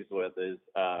and pleased with is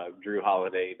Drew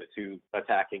Holiday,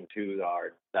 attacking two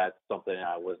guards. That's something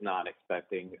I was not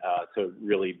expecting to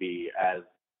really be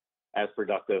as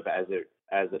productive as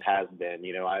it has been.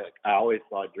 You know, I always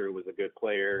thought Drew was a good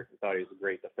player. I thought he was a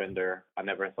great defender. I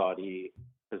never thought he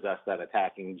possessed that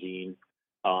attacking gene.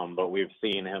 But we've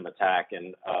seen him attack,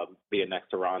 and being next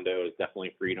to Rondo has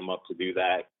definitely freed him up to do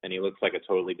that. And he looks like a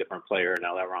totally different player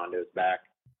now that Rondo's back.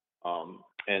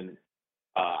 And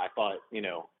I thought, you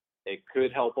know, it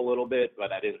could help a little bit,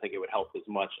 but I didn't think it would help as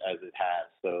much as it has.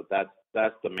 So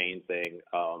that's the main thing,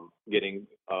 getting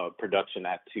production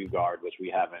at two guard, which we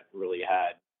haven't really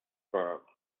had for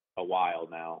a while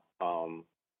now.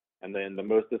 And then the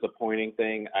most disappointing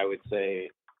thing I would say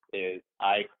is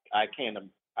I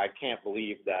can't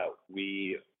believe that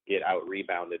we get out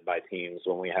rebounded by teams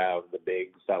when we have the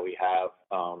bigs that we have.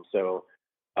 So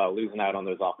losing out on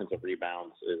those offensive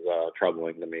rebounds is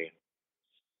troubling to me.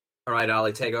 All right,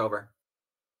 Ollie, take over.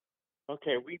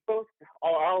 Okay, we both,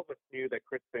 all of us knew that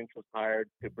Chris Finch was hired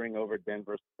to bring over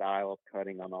Denver's style of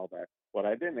cutting on all that. What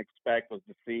I didn't expect was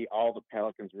to see all the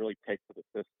Pelicans really take to the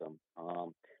system.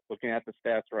 Looking at the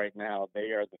stats right now, they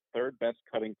are the third best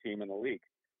cutting team in the league.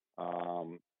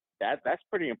 That's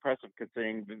pretty impressive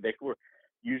considering they were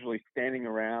usually standing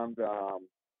around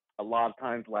a lot of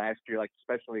times last year, like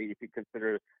especially if you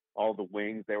consider all the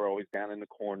wings, they were always down in the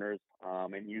corners.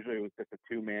 And usually it was just a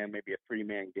two-man, maybe a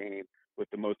three-man game with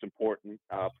the most important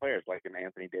players like an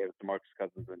Anthony Davis, DeMarcus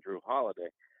Cousins, and Drew Holiday.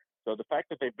 So the fact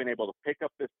that they've been able to pick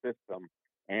up this system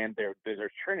and they're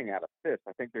churning out assists.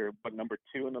 I think they're number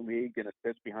 2 in the league in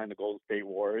assists behind the Golden State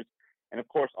Warriors. And of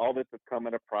course, all this has come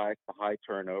at a price, the high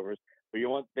turnovers. But you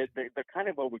know, they're kind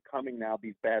of overcoming now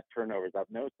these bad turnovers. I've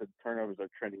noticed that turnovers are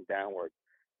trending downward.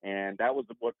 And that was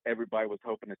what everybody was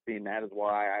hoping to see. And that is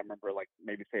why I remember, like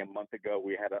maybe say a month ago,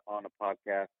 we had on a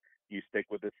podcast, you stick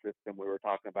with this system. We were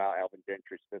talking about Alvin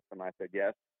Gentry's system. I said,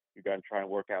 yes, you got to try and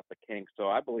work out the kinks. So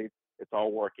I believe it's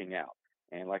all working out.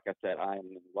 And like I said, I am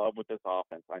in love with this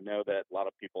offense. I know that a lot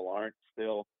of people aren't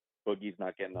still. Boogie's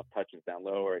not getting enough touches down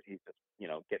low, or he's just, you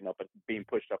know, getting up and being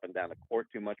pushed up and down the court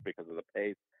too much because of the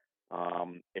pace.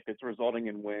 If it's resulting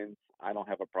in wins, I don't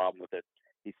have a problem with it.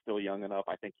 He's still young enough.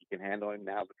 I think he can handle it.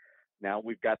 Now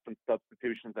we've got some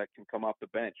substitutions that can come off the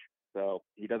bench, so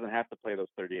he doesn't have to play those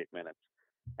 38 minutes.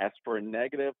 As for a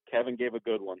negative, Kevin gave a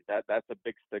good one. That's a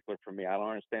big stickler for me. I don't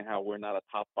understand how we're not a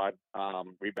top 5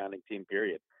 rebounding team,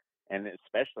 period. And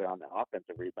especially on the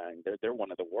offensive rebounding, they're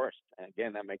one of the worst. And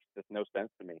again, that makes just no sense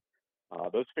to me.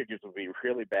 Those figures would be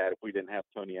really bad if we didn't have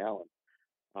Tony Allen.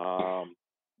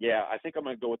 Yeah, I think I'm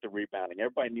going to go with the rebounding.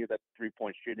 Everybody knew that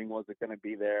 3-point shooting wasn't going to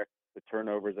be there. The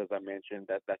turnovers, as I mentioned,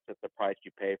 that's just the price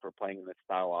you pay for playing in this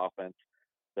style offense.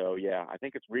 So, yeah, I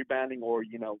think it's rebounding or,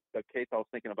 you know, the case I was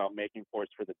thinking about making for is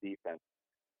for the defense.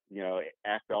 You know,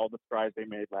 after all the strides they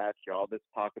made last year, all this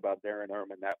talk about Darren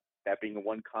Erman, that being the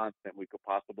one constant we could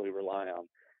possibly rely on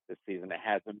this season, it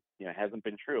hasn't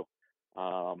been true.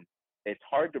 It's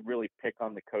hard to really pick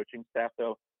on the coaching staff,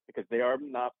 though, because they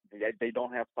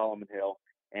don't have Solomon Hill.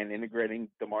 And integrating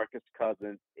DeMarcus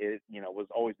Cousins was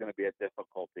always going to be a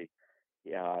difficulty.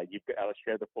 Yeah, you've got to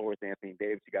share the floor with Anthony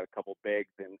Davis. You got a couple bigs,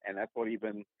 and that's what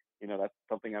that's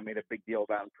something I made a big deal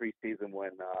about in preseason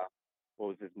when what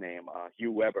was his name?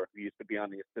 Hugh Weber, who used to be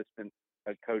on the assistant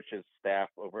coach's staff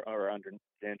over or under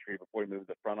Gentry before he moved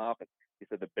to the front office. He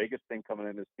said the biggest thing coming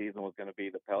in this season was going to be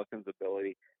the Pelicans'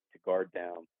 ability to guard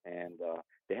down, and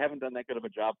they haven't done that good of a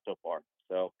job so far.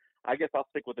 So I guess I'll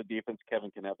stick with the defense.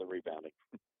 Kevin can have the rebounding.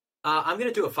 I'm going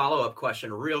to do a follow-up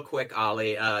question real quick,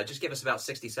 Ollie. Just give us about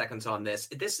 60 seconds on this.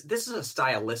 This is a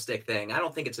stylistic thing. I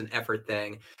don't think it's an effort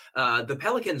thing. The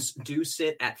Pelicans do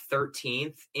sit at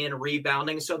 13th in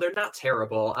rebounding, so they're not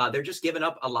terrible. They're just giving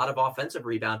up a lot of offensive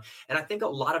rebound, and I think a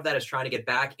lot of that is trying to get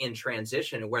back in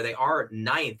transition, where they are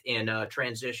 9th in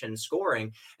transition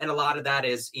scoring, and a lot of that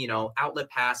is, outlet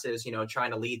passes,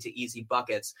 trying to lead to easy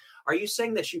buckets. Are you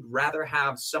saying that you'd rather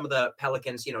have some of the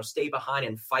Pelicans, stay behind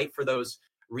and fight for those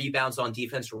rebounds on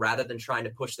defense rather than trying to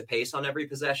push the pace on every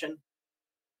possession?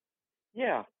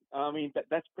 Yeah, I mean,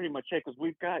 that's pretty much it, because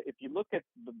we've got, if you look at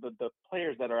the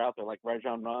players that are out there, like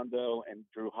Rajon Rondo and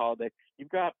Drew Holiday,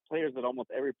 you've got players at almost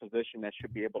every position that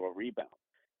should be able to rebound.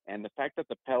 And the fact that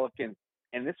the Pelicans,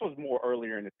 and this was more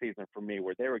earlier in the season for me,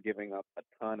 where they were giving up a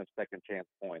ton of second chance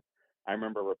points. I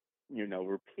remember,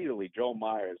 repeatedly Joel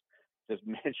Myers just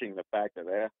mentioning the fact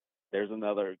that there's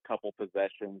another couple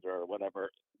possessions or whatever.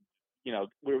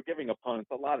 We were giving opponents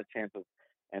a lot of chances,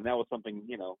 and that was something,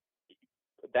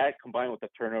 that combined with the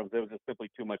turnovers, it was just simply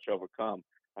too much to overcome.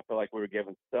 I feel like we were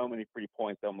given so many free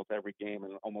points almost every game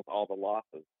and almost all the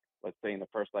losses, let's say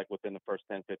within the first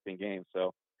 10, 15 games.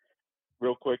 So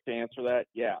real quick to answer that,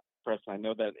 yeah, Preston, I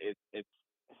know that it's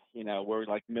we're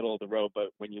like middle of the road, but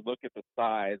when you look at the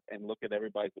size and look at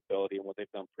everybody's ability and what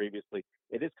they've done previously,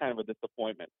 it is kind of a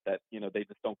disappointment that they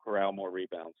just don't corral more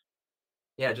rebounds.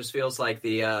 Yeah, it just feels like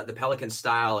the Pelican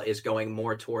style is going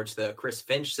more towards the Chris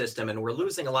Finch system, and we're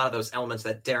losing a lot of those elements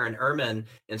that Darren Erman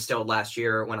instilled last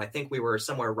year when I think we were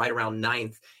somewhere right around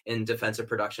 9th in defensive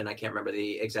production. I can't remember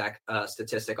the exact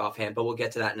statistic offhand, but we'll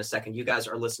get to that in a second. You guys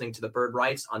are listening to the Bird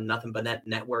Rights on Nothing But Net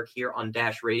Network here on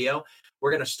Dash Radio.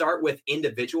 We're going to start with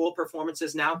individual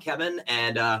performances now, Kevin,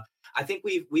 and I think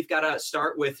we've got to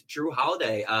start with Drew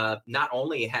Holiday. Not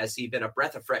only has he been a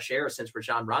breath of fresh air since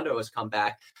Rajon Rondo has come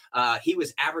back, he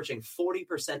was averaging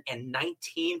 40% and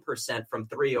 19% from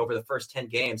three over the first 10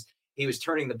 games. He was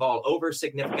turning the ball over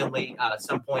significantly,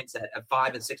 some points at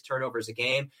 5 and 6 turnovers a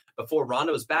game before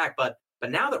Rondo's back. But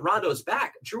now that Rondo's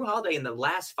back, Drew Holiday in the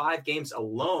last 5 games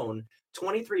alone,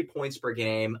 23 points per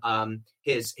game.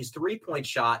 His 3-point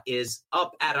shot is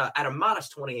up at a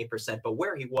modest 28%, but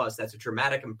where he was, that's a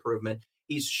dramatic improvement.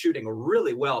 He's shooting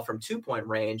really well from 2-point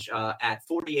range at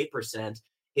 48%.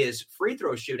 His free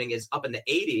throw shooting is up in the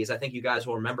 80s. I think you guys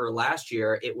will remember last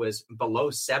year it was below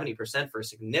 70% for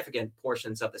significant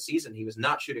portions of the season. He was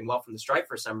not shooting well from the stripe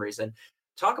for some reason.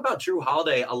 Talk about Drew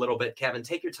Holiday a little bit, Kevin.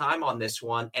 Take your time on this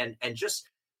one and just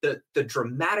the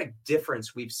dramatic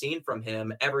difference we've seen from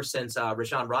him ever since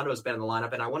Rajon Rondo has been in the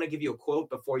lineup. And I want to give you a quote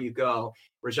before you go.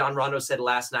 Rajon Rondo said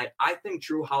last night, "I think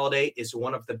Drew Holiday is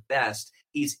one of the best.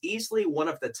 He's easily one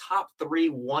of the top 3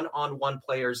 one-on-one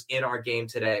players in our game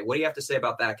today." What do you have to say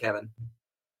about that, Kevin?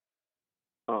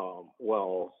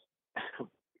 Well,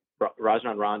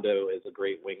 Rajon Rondo is a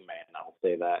great wingman. I'll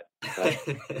say that.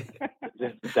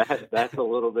 That's a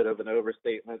little bit of an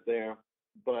overstatement there,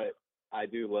 but I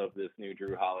do love this new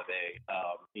Drew Holiday.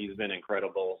 He's been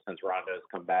incredible since Rondo's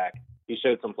come back. He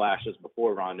showed some flashes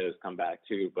before Rondo's come back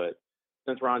too, but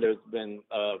since Rondo's been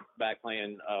back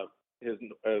playing his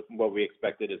what we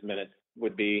expected his minutes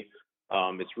would be,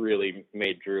 it's really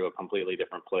made Drew a completely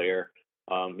different player.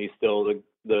 He's still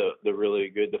the really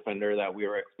good defender that we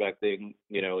were expecting.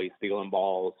 He's stealing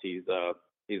balls. He's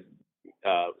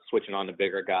switching on to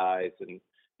bigger guys and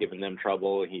giving them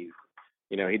trouble. He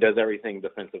does everything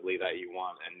defensively that you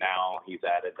want, and now he's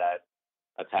added that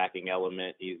attacking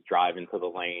element. He's driving to the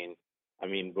lane. I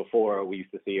mean, before we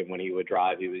used to see him when he would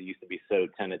drive, he used to be so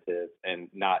tentative and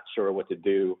not sure what to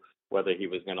do, whether he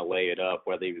was going to lay it up,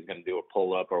 whether he was going to do a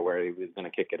pull-up, or whether he was going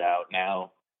to kick it out.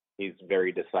 Now he's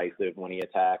very decisive when he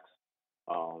attacks.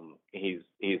 He's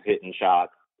hitting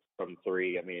shots from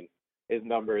 3. I mean, his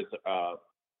numbers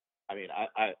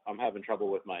I'm having trouble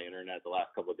with my internet the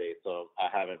last couple of days, so I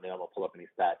haven't been able to pull up any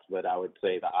stats. But I would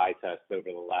say the eye test over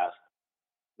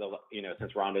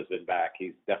since Rondo's been back,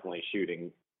 he's definitely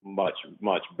shooting much,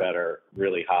 much better,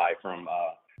 really high from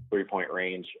 3-point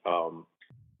range.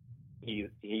 He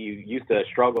used to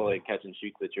struggle in catch and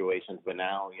shoot situations, but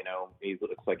now he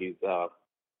looks like he's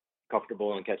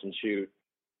comfortable in catch and shoot.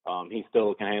 He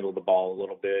still can handle the ball a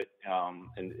little bit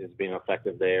and is being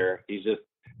effective there. He's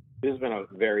been a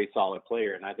very solid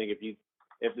player, and I think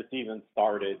if the season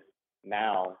started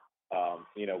now,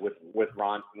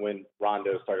 when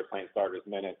Rondo started playing starters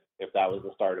minutes, if that was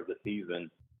the start of the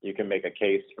season, you can make a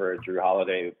case for Drew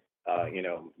Holiday,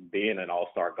 being an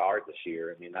all-star guard this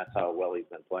year. I mean, that's how well he's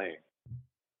been playing.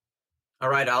 All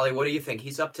right, Ollie, what do you think?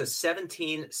 He's up to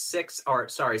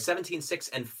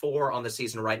 17-6-4 on the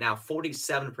season right now,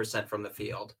 47% from the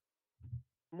field.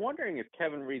 I'm wondering if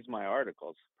Kevin reads my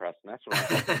articles, Preston. That's what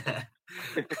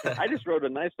I just wrote a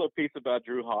nice little piece about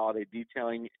Drew Holiday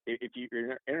detailing, if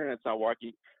your internet's not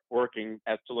working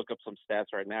as to look up some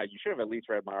stats right now, you should have at least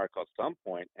read my article at some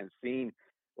point and seen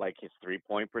like his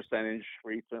 3-point percentage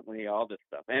recently, all this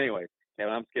stuff. Anyway,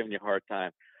 Kevin, I'm just giving you a hard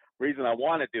time. Reason I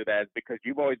want to do that is because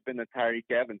you've always been the Tyreek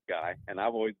Evans guy, and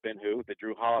I've always been the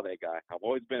Drew Holiday guy. I've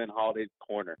always been in Holiday's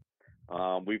corner.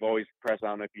 We've always pressed, I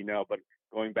don't know if you know, but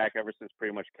going back ever since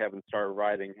pretty much Kevin started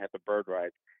writing at the Bird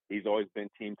Rights, he's always been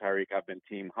Team Tyreek. I've been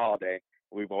Team Holiday.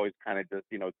 We've always kind of just,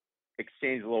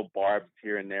 exchanged little barbs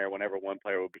here and there whenever one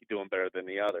player would be doing better than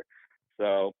the other.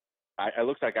 So it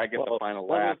looks like I get the final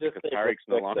laugh because Tyreek's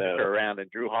no longer around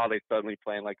and Drew Holiday's suddenly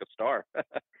playing like a star.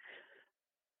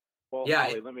 Well, yeah,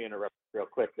 Ollie, let me interrupt real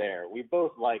quick there. We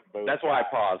both like both. That's why I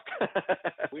paused.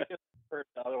 We just heard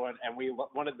the other one, and we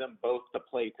wanted them both to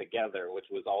play together, which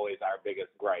was always our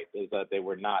biggest gripe, is that they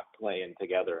were not playing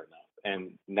together enough.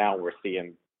 And now we're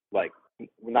seeing,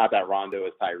 not that Rondo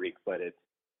is Tyreek, but it's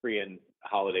freeing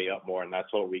Holiday up more, and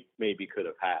that's what we maybe could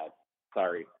have had.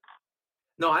 Sorry.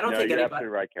 No, I don't think you're anybody.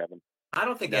 Absolutely right, Kevin. I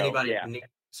don't think anybody. Yeah.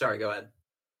 Sorry, go ahead.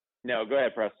 No, go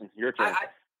ahead, Preston. Your turn.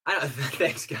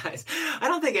 Thanks, guys. I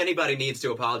don't think anybody needs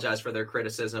to apologize for their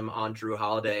criticism on Drew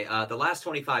Holiday. The last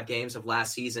 25 games of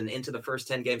last season into the first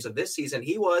 10 games of this season,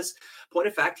 he was, point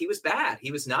of fact, he was bad.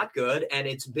 He was not good. And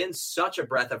it's been such a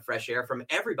breath of fresh air from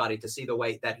everybody to see the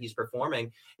way that he's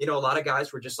performing. You know, a lot of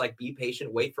guys were just like, be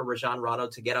patient, wait for Rajon Rondo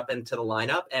to get up into the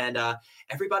lineup. And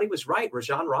everybody was right.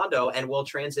 Rajon Rondo, and we'll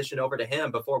transition over to him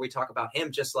before we talk about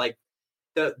him, just like,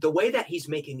 the way that he's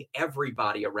making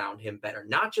everybody around him better,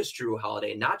 not just Drew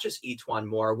Holiday, not just Etuan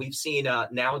Moore. We've seen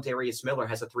now Darius Miller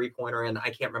has a three-pointer, and I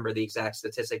can't remember the exact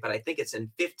statistic, but I think it's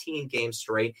in 15 games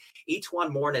straight.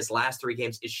 Etuan Moore in his last 3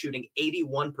 games is shooting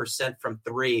 81% from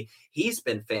 3. He's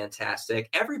been fantastic.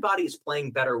 Everybody's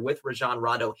playing better with Rajon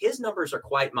Rondo. His numbers are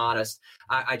quite modest.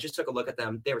 I just took a look at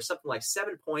them. They were something like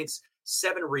 7 points,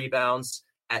 7 rebounds,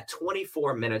 at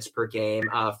 24 minutes per game,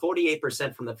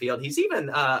 48% from the field. He's even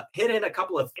hit in a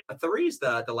couple of threes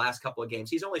the last couple of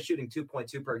games. He's only shooting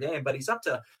 2.2 per game, but he's up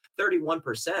to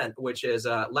 31%, which is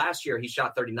last year he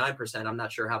shot 39%. I'm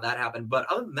not sure how that happened. But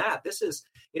other than that, this is,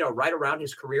 right around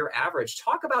his career average.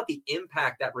 Talk about the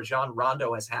impact that Rajon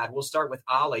Rondo has had. We'll start with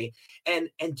Oleh. And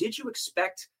did you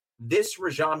expect this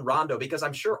Rajon Rondo? Because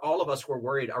I'm sure all of us were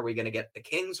worried, are we going to get the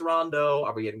Kings Rondo?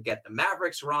 Are we going to get the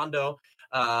Mavericks Rondo?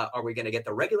 Are we going to get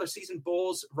the regular season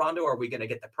Bulls Rondo? Are we going to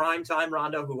get the primetime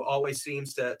Rondo, who always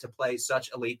seems to play such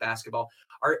elite basketball?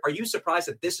 Are you surprised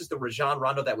that this is the Rajon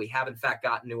Rondo that we have, in fact,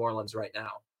 got in New Orleans right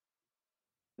now?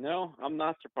 No, I'm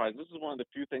not surprised. This is one of the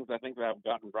few things I think that I've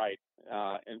gotten right.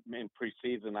 In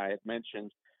preseason, I had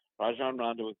mentioned Rajon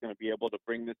Rondo was going to be able to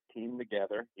bring this team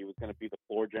together. He was going to be the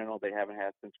floor general they haven't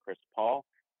had since Chris Paul.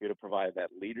 He would have provided that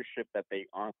leadership that they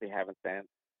honestly haven't had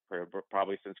for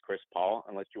probably since Chris Paul,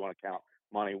 unless you want to count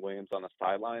Monty Williams on the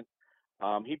sidelines.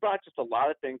 He brought just a lot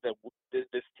of things that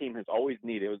this team has always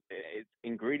needed. It's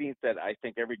ingredients that I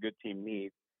think every good team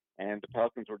needs, and the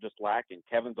Pelicans were just lacking.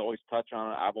 Kevin's always touched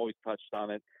on it. I've always touched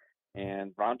on it,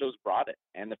 and Rondo's brought it.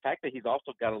 And the fact that he's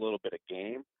also got a little bit of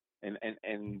game,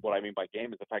 and what I mean by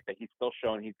game is the fact that he's still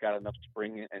showing he's got enough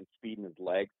spring and speed in his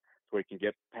legs so he can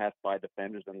get past by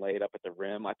defenders and lay it up at the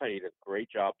rim. I thought he did a great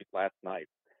job last night,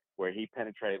 where he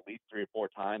penetrated at least 3 or 4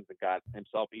 times and got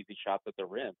himself easy shots at the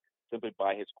rim simply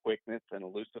by his quickness and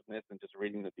elusiveness and just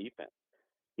reading the defense.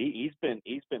 He's been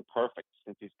perfect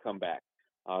since he's come back.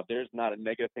 There's not a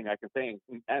negative thing I can say,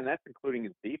 and that's including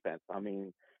his defense. I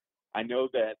mean, I know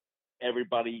that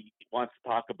everybody wants to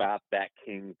talk about that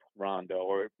Kings Rondo,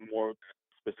 or more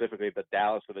specifically the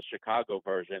Dallas or the Chicago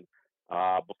version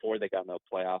before they got in the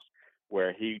playoffs,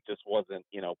 where he just wasn't,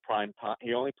 prime time.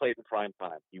 He only played in prime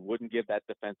time. He wouldn't give that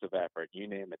defensive effort. You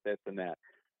name it, this and that.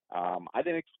 I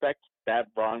didn't expect that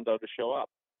Rondo to show up,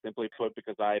 simply put,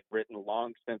 because I had written a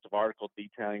long, extensive article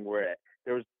detailing where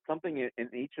there was something in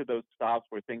each of those stops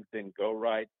where things didn't go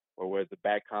right, or was a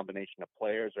bad combination of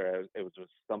players, or it was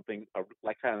just something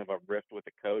like kind of a rift with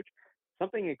the coach.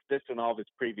 Something exists in all of his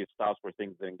previous stops where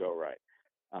things didn't go right.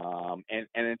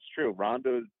 And it's true.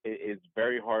 Rondo is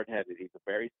very hard-headed. He's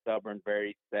very stubborn,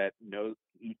 very set.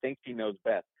 He thinks he knows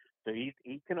best. So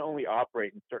he can only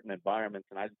operate in certain environments.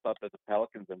 And I just thought that the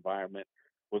Pelicans environment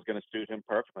was going to suit him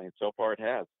perfectly, and so far it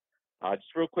has.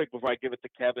 Just real quick before I give it to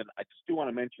Kevin, I just do want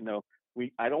to mention though,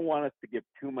 I don't want us to give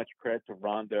too much credit to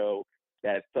Rondo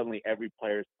that suddenly every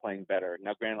player is playing better.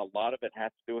 Now, granted, a lot of it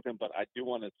has to do with him, but I do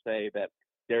want to say that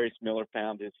Darius Miller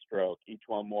found his stroke.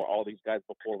 Etuan Moore, all these guys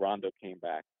before Rondo came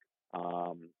back.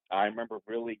 I remember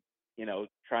really,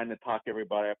 trying to talk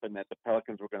everybody up and that the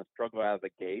Pelicans were going to struggle out of the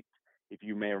gate. If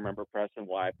you may remember, Preston,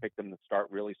 why I picked them to start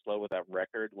really slow with that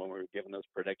record when we were given those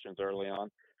predictions early on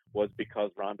was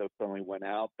because Rondo suddenly went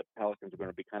out. The Pelicans were going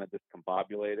to be kind of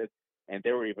discombobulated, and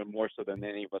they were even more so than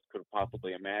any of us could have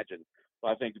possibly imagined. But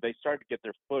I think they started to get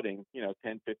their footing,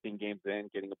 10, 15 games in,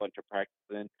 getting a bunch of practice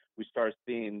in. We started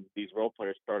seeing these role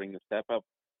players starting to step up,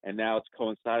 and now it's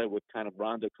coincided with kind of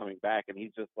Rondo coming back, and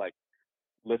he's just like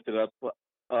lifted up,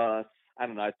 I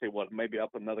don't know, I'd say maybe up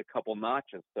another couple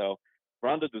notches. So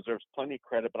Rondo deserves plenty of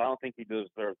credit, but I don't think he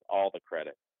deserves all the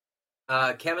credit.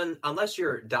 Kevin, unless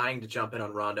you're dying to jump in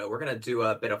on Rondo, we're going to do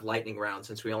a bit of lightning round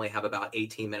since we only have about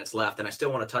 18 minutes left, and I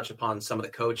still want to touch upon some of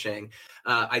the coaching.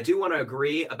 I do want to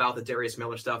agree about the Darius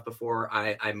Miller stuff before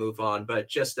I move on, but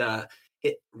just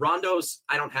Rondo's,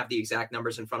 I don't have the exact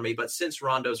numbers in front of me, but since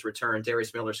Rondo's return,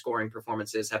 Darius Miller's scoring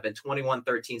performances have been 21,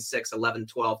 13, 6, 11,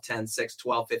 12, 10, 6,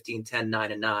 12, 15, 10,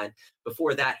 9, and 9.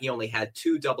 Before that, he only had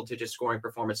 2 double-digit scoring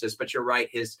performances, but you're right,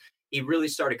 he really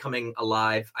started coming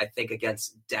alive, I think,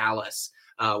 against Dallas.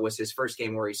 Was his first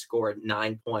game where he scored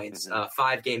 9 points.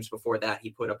 5 games before that,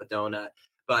 he put up a donut.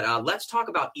 But let's talk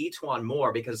about Etwan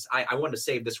Moore, because I wanted to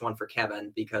save this one for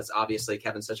Kevin, because obviously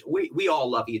Kevin's we all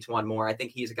love Etwan Moore. I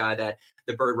think he's a guy that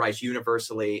the Bird Rights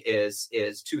universally is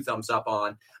 2 thumbs up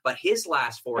on. But his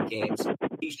last 4 games,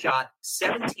 he shot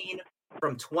 17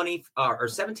 from 20 or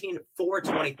 17 for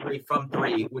 23 from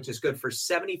 3, which is good for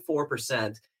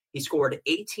 74%. He scored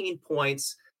 18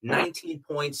 points, 19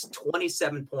 points,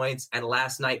 27 points, and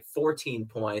last night 14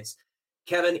 points.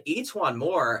 Kevin, Etwan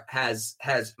Moore has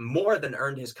more than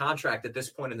earned his contract at this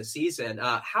point in the season.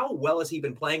 How well has he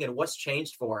been playing, and what's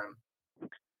changed for him?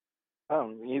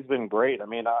 He's been great. I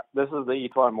mean, this is the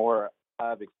Etwan Moore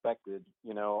I've expected.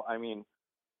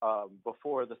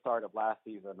 Before the start of last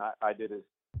season, I did his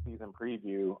season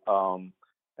preview,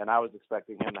 and I was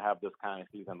expecting him to have this kind of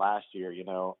season last year.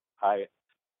 I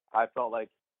felt like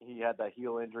he had that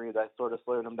heel injury that sort of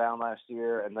slowed him down last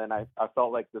year, and then I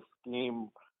felt like the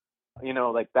scheme.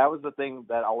 That was the thing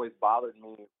that always bothered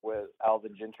me with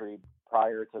Alvin Gentry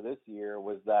prior to this year,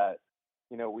 was that,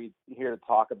 we hear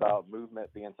talk about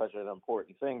movement being such an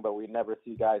important thing, but we never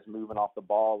see guys moving off the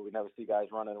ball. We never see guys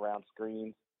running around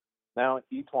screens. Now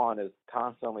Etwan is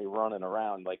constantly running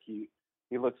around. Like he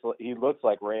looks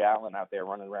like Ray Allen out there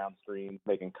running around screens,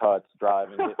 making cuts,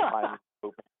 driving, finding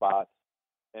open spots,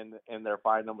 and they're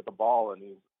finding him with the ball. And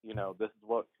this is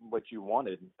what you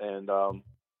wanted. And I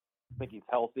think he's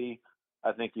healthy.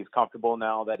 I think he's comfortable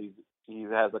now that he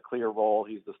has a clear role.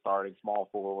 He's the starting small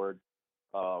forward,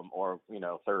 or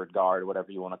third guard,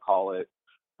 whatever you want to call it.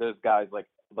 Those guys,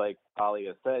 like Ali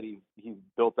has said, he's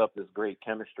built up this great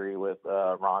chemistry with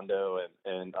Rondo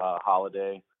and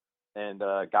Holiday, and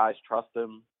guys trust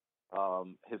him.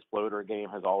 His floater game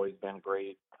has always been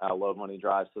great. I love when he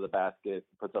drives to the basket,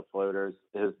 puts up floaters.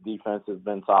 His defense has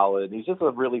been solid. He's just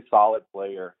a really solid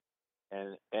player,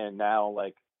 and now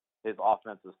his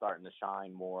offense is starting to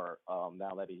shine more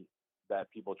now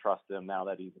that people trust him. Now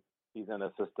that he's in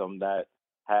a system that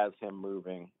has him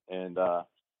moving and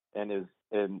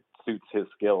suits his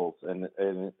skills, and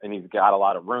he's got a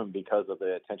lot of room because of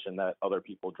the attention that other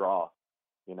people draw.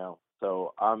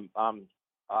 So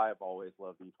I've always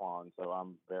loved Etwan, so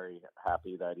I'm very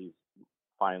happy that he's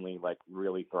finally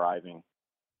really thriving.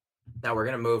 Now we're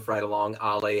going to move right along,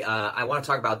 Ollie. I want to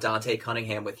talk about Dante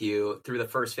Cunningham with you. Through the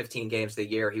first 15 games of the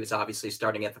year, he was obviously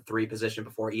starting at the 3 position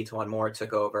before Etwan Moore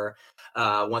took over.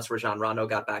 Once Rajon Rondo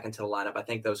got back into the lineup, I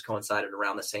think those coincided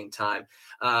around the same time.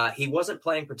 He wasn't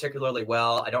playing particularly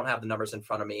well. I don't have the numbers in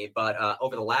front of me, but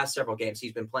over the last several games,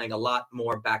 he's been playing a lot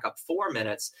more backup 4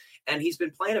 minutes, and he's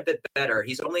been playing a bit better.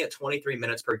 He's only at 23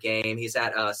 minutes per game. He's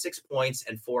at 6 points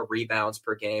and 4 rebounds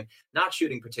per game. Not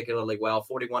shooting particularly well,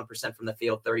 41% from the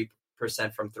field, 30%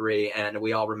 from 3, and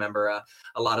we all remember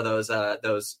a lot of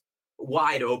those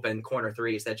wide open corner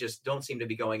threes that just don't seem to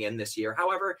be going in this year.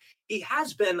 However, he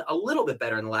has been a little bit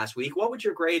better in the last week. What would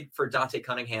your grade for Dante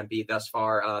Cunningham be thus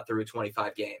far through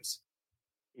 25 games?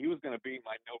 He was going to be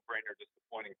my no-brainer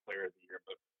disappointing player of the year,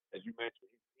 but as you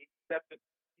mentioned, he stepped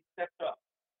up.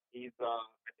 He's I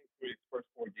think through his first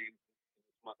 4 games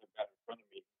this month I've got in front of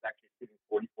me, he's actually shooting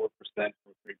 44%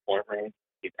 from 3-point range.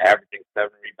 He's averaging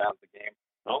 7 rebounds a game.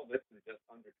 All this is just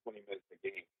under 20 minutes a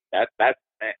game. That's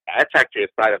actually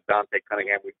a side of Dante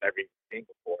Cunningham we've never even seen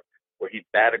before, where he's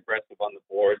that aggressive on the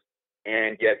boards,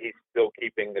 and yet he's still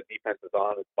keeping the defenses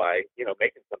honest by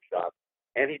making some shots.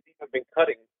 And he's even been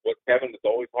cutting, what Kevin has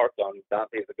always harped on.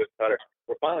 Dante is a good cutter.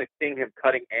 We're finally seeing him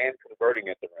cutting and converting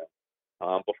at the rim.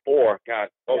 Before,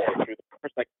 through the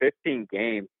first 15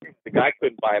 games, the guy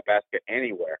couldn't buy a basket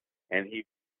anywhere, and he,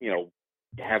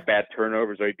 have bad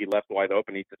turnovers, or he'd be left wide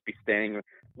open. He'd just be standing,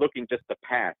 looking just to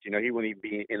pass. He wouldn't even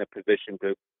be in a position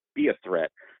to be a threat.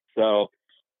 So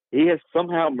he has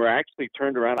somehow miraculously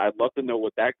turned around. I'd love to know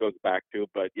what that goes back to.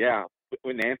 But yeah,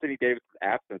 in Anthony Davis'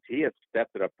 absence, he has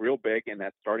stepped it up real big in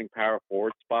that starting power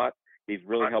forward spot. He's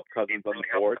really helped Cousins on the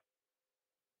board.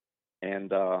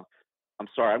 And I'm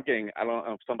sorry, I don't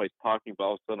know if somebody's talking, but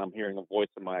all of a sudden I'm hearing a voice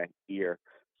in my ear.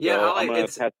 So Yeah, I'm going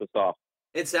to cut this off.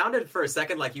 It sounded for a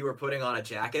second like you were putting on a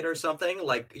jacket or something,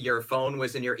 like your phone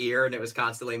was in your ear and it was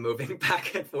constantly moving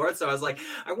back and forth. So I was like,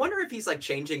 I wonder if he's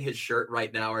changing his shirt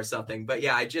right now or something. But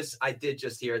yeah, I did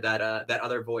just hear that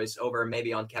other voice over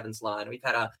maybe on Kevin's line. We've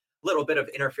had a little bit of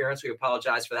interference. We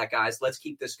apologize for that, guys. Let's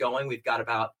keep this going. We've got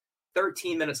about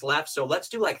 13 minutes left. So let's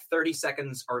do 30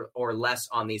 seconds or less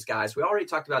on these guys. We already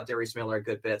talked about Darius Miller a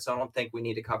good bit, so I don't think we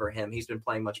need to cover him. He's been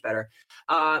playing much better.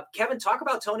 Kevin, talk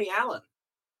about Tony Allen.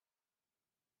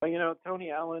 Well,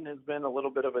 Tony Allen has been a little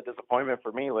bit of a disappointment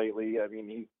for me lately. I mean,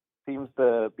 he seems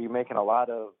to be making a lot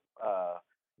of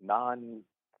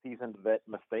non-seasoned vet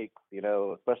mistakes,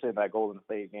 especially in that Golden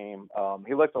State game.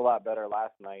 He looked a lot better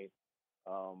last night.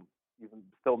 he's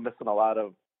still missing a lot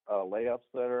of layups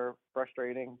that are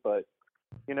frustrating. But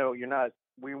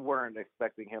we weren't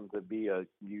expecting him to be a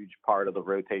huge part of the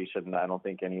rotation, I don't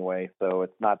think, anyway. So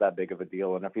it's not that big of a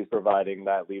deal. And if he's providing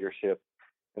that leadership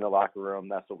in the locker room,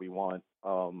 that's what we want.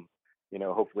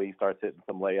 Hopefully he starts hitting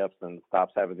some layups and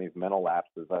stops having these mental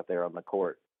lapses out there on the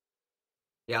court.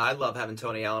 Yeah, I love having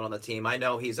Tony Allen on the team. I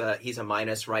know he's a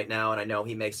minus right now, and I know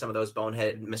he makes some of those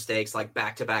bonehead mistakes like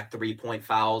back-to-back 3-point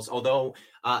fouls. Although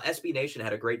SB Nation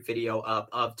had a great video up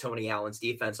of Tony Allen's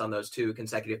defense on those 2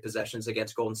 consecutive possessions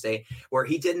against Golden State, where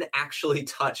he didn't actually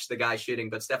touch the guy shooting,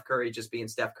 but Steph Curry just being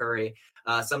Steph Curry.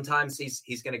 Sometimes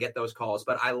he's going to get those calls,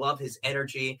 but I love his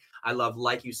energy. I love,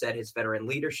 like you said, his veteran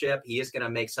leadership. He is going to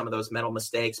make some of those mental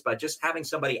mistakes, but just having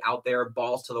somebody out there,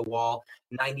 balls to the wall,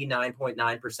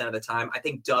 99.9% of the time, I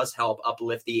think does help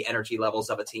uplift the energy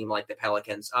levels of a team like the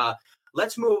Pelicans.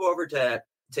 Let's move over to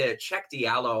Cheick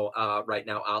Diallo right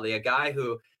now, Ali, a guy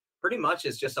who pretty much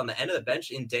is just on the end of the bench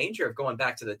in danger of going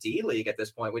back to the D League at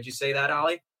this point. Would you say that,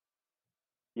 Ali?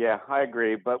 Yeah, I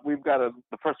agree. But the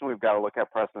first one we've got to look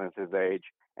at, Preston, is his age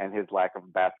and his lack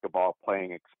of basketball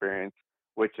playing experience,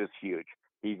 which is huge.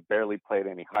 He's barely played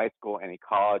any high school, any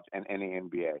college, and any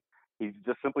NBA. He's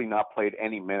just simply not played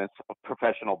any minutes of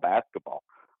professional basketball,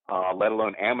 let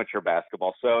alone amateur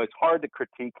basketball. So it's hard to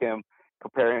critique him,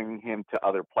 comparing him to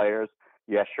other players.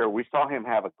 Yeah, sure. We saw him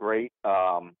have a great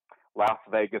Las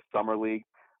Vegas Summer League,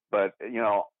 but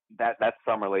that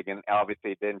Summer League, and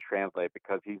obviously it didn't translate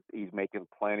because he's making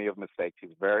plenty of mistakes.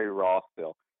 He's very raw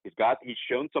still. He's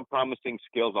shown some promising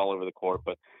skills all over the court,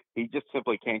 but he just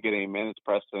simply can't get any minutes,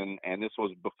 Preston. And this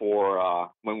was before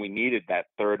when we needed that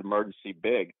third emergency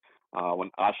big, when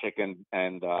Ashik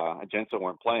and Jensen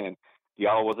weren't playing.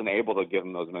 Diallo wasn't able to give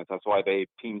him those minutes. That's why the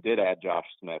team did add Josh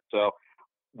Smith. So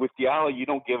with Diallo, you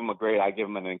don't give him a grade. I give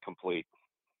him an incomplete.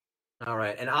 All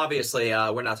right. And obviously,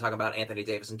 we're not talking about Anthony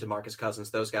Davis and DeMarcus Cousins.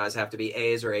 Those guys have to be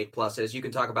A's or A+. You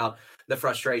can talk about the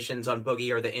frustrations on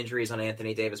Boogie or the injuries on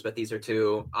Anthony Davis, but these are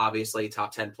 2 obviously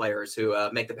top 10 players who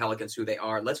make the Pelicans who they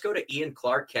are. Let's go to Ian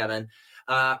Clark, Kevin.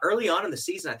 Early on in the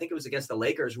season, I think it was against the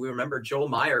Lakers, we remember Joel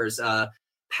Myers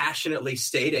passionately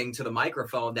stating to the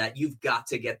microphone that you've got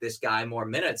to get this guy more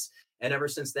minutes. And ever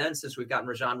since then, since we've gotten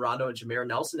Rajon Rondo and Jameer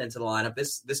Nelson into the lineup,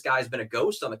 this guy's been a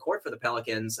ghost on the court for the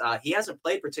Pelicans. He hasn't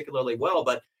played particularly well,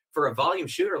 but for a volume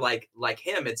shooter like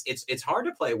him, it's hard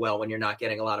to play well when you're not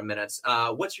getting a lot of minutes.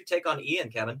 What's your take on Ian,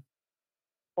 Kevin?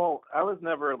 Well, I was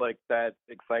never that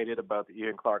excited about the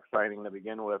Ian Clark signing to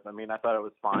begin with. I mean, I thought it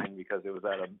was fine because it was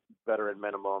at a veteran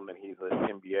minimum and he's an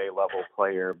NBA level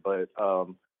player. But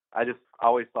I just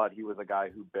always thought he was a guy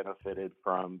who benefited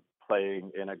from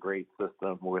playing in a great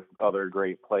system with other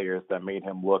great players that made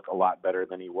him look a lot better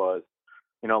than he was.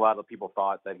 A lot of people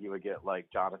thought that he would get like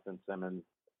Jonathan Simmons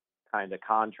kind of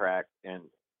contract, and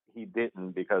he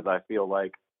didn't, because I feel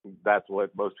like that's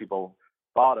what most people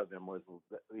thought of him was,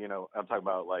 I'm talking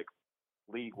about like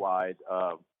league wide,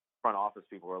 front office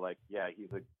people were like, yeah,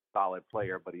 he's a solid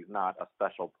player, but he's not a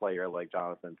special player like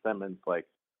Jonathan Simmons. Like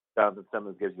Jonathan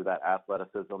Simmons gives you that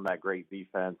athleticism, that great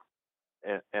defense,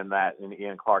 and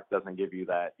Ian Clark doesn't give you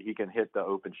that. He can hit the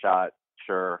open shot,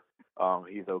 sure.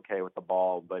 He's okay with the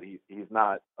ball, but he's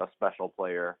not a special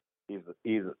player. He's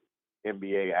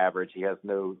NBA average. He has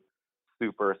no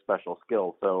super special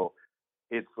skill. So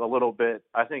it's a little bit,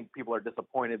 I think people are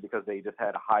disappointed because they just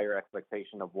had a higher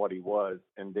expectation of what he was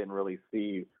and didn't really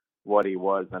see what he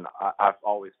was. And I've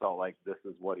always felt like this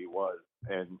is what he was.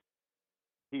 And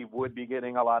he would be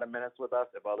getting a lot of minutes with us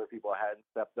if other people hadn't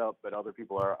stepped up, but other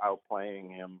people are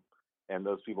outplaying him, and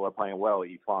those people are playing well.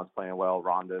 Etuan's playing well,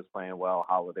 Rondo's playing well,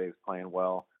 Holiday's playing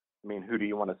well. I mean, who do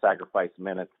you want to sacrifice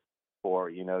minutes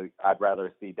for? I'd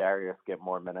rather see Darius get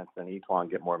more minutes than Etuan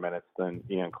get more minutes than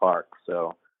Ian Clark.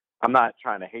 So I'm not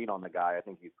trying to hate on the guy. I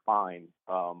think he's fine,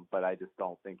 but I just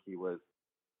don't think he was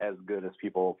as good as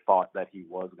people thought that he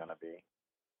was going to be.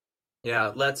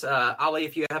 Yeah, let's, Ali,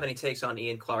 if you have any takes on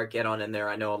Ian Clark, get on in there.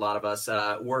 I know a lot of us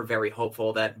were very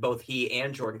hopeful that both he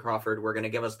and Jordan Crawford were going to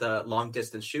give us the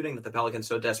long-distance shooting that the Pelicans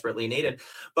so desperately needed.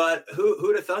 But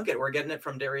who'd have thunk it? We're getting it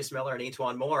from Darius Miller and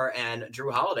Etuan Moore and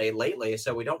Drew Holiday lately,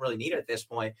 so we don't really need it at this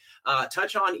point.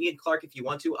 Touch on Ian Clark if you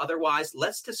want to. Otherwise,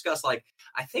 let's discuss, I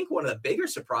think one of the bigger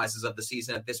surprises of the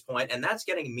season at this point, and that's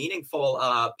getting meaningful,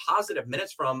 positive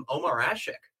minutes from Omar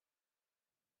Ashik.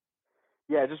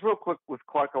 Yeah, just real quick with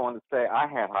Clark, I wanted to say I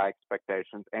had high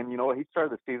expectations. And you know what? He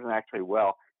started the season actually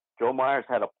well. Joe Myers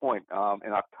had a point.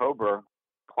 In October,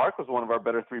 Clark was one of our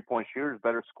better three-point shooters,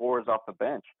 better scorers off the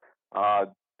bench.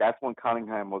 That's when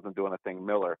Cunningham wasn't doing a thing.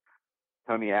 Miller,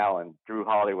 Tony Allen, Drew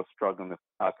Holiday was struggling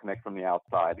to connect from the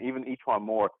outside. Even Etuan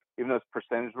Moore, even though his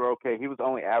percentages were okay, he was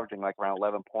only averaging like around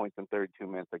 11 points in 32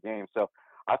 minutes a game. So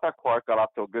I thought Clark got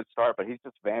off to a good start, but he's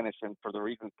just vanished. And for the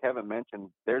reasons Kevin mentioned,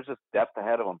 there's just depth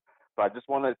ahead of him. So I just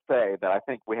want to say that I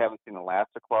think we haven't seen the last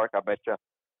of Clark. I bet you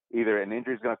either an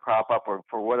injury is going to crop up or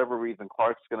for whatever reason,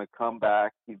 Clark's going to come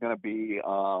back. He's going to be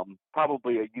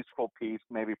probably a useful piece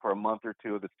maybe for a month or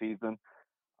two of the season.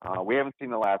 We haven't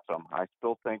seen the last of him. I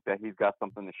still think that he's got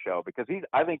something to show because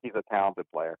I think he's a talented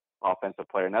player, offensive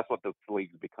player, and that's what this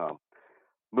league's become.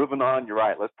 Moving on, you're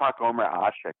right. Let's talk Omer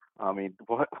Ashik. I mean,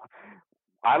 first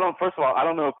of all, I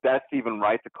don't know if that's even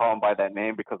right to call him by that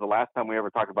name because the last time we ever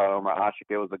talked about Omer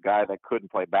Ashik, it was a guy that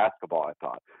couldn't play basketball, I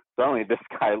thought. Suddenly this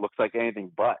guy looks like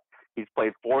anything but. He's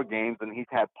played 4 games and he's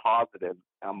had positives,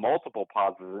 multiple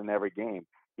positives in every game.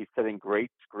 He's setting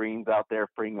great screens out there,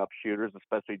 freeing up shooters,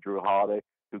 especially Drew Holiday,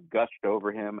 who gushed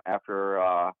over him after,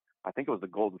 I think it was the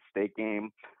Golden State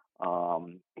game.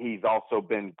 He's also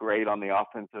been great on the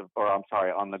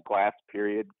on the glass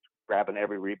period, grabbing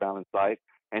every rebound in sight.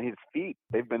 And his feet,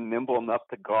 they've been nimble enough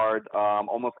to guard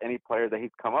almost any player that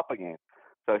he's come up against.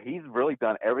 So he's really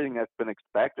done everything that's been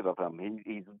expected of him.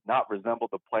 He's not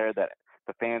resembled the player that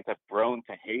the fans have grown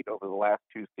to hate over the last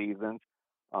 2 seasons.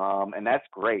 And that's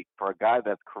great for a guy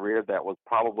that's career that was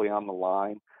probably on the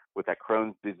line with that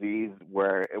Crohn's disease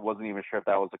where it wasn't even sure if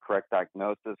that was the correct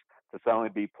diagnosis to suddenly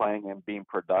be playing and being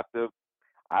productive.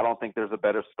 I don't think there's a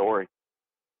better story.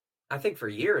 I think for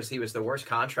years he was the worst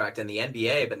contract in the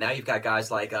NBA, but now you've got guys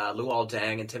like Luol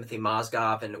Deng and Timothy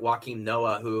Mozgov and Joakim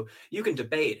Noah, who you can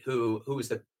debate who is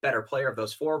the better player of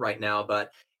those 4 right now,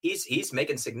 but he's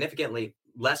making significantly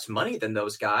less money than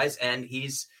those guys, and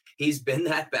he's been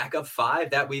that backup 5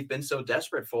 that we've been so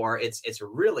desperate for. It's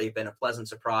really been a pleasant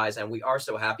surprise, and we are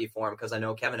so happy for him because I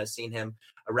know Kevin has seen him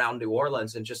around New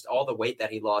Orleans and just all the weight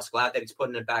that he lost. Glad that he's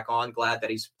putting it back on. Glad that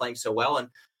he's playing so well, and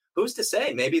who's to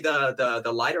say? Maybe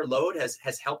the lighter load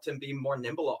has helped him be more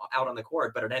nimble out on the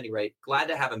court. But at any rate, glad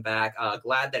to have him back.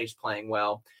 Glad that he's playing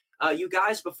well. You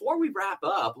guys, before we wrap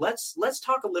up, let's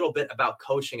talk a little bit about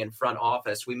coaching and front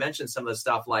office. We mentioned some of the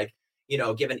stuff like,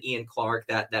 giving Ian Clark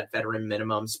that veteran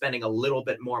minimum, spending a little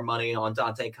bit more money on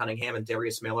Dante Cunningham and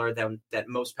Darius Miller than that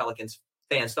most Pelicans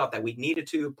fans thought that we needed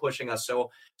to, pushing us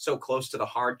so close to the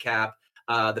hard cap.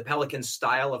 The Pelicans'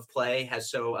 style of play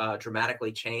has so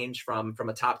dramatically changed from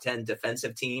a top 10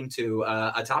 defensive team to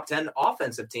a top 10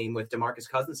 offensive team with DeMarcus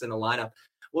Cousins in the lineup.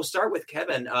 We'll start with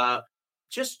Kevin.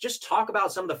 Just talk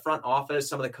about some of the front office,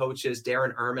 some of the coaches,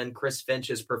 Darren Erman, Chris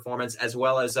Finch's performance, as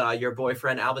well as your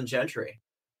boyfriend Alvin Gentry.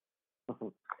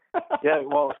 Yeah,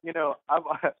 well,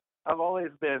 I've always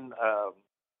been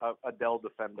a Dell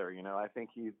defender. I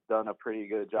think he's done a pretty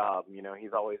good job.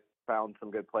 He's always found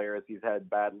some good players. He's had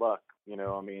bad luck.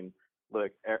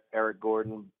 Look, Eric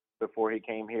Gordon, before he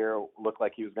came here, looked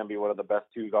like he was going to be one of the best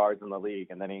 2 guards in the league,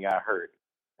 and then he got hurt.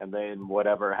 And then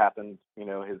whatever happened,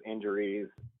 his injuries,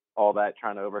 all that,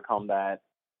 trying to overcome that,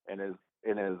 and his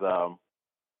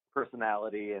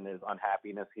personality and his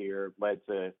unhappiness here led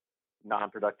to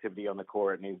non-productivity on the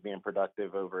court, and he's being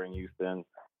productive over in Houston.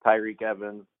 Tyreek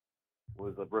Evans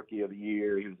was a rookie of the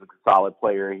year. He was a solid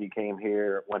player. He came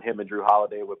here when him and Drew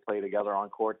Holiday would play together on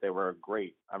court. They were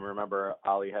great. I remember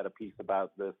Ali had a piece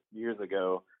about this years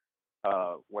ago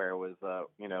where it was,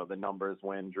 the numbers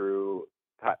when Drew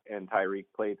and Tyreek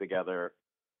played together,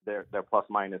 their plus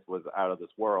minus was out of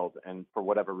this world. And for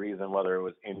whatever reason, whether it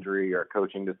was injury or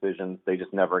coaching decisions, they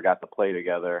just never got to play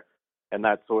together. And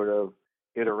that sort of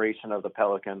iteration of the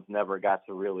Pelicans never got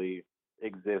to really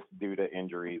exist due to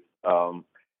injuries.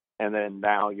 And then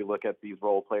now you look at these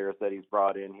role players that he's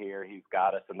brought in here. He's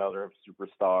got us another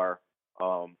superstar.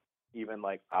 Even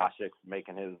like Ashik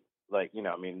making his,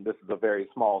 this is a very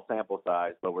small sample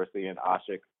size, but we're seeing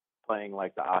Ashik playing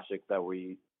like the Ashik that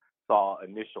we saw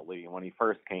initially when he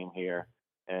first came here.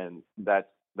 And that's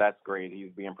great.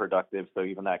 He's being productive. So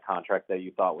even that contract that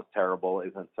you thought was terrible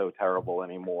isn't so terrible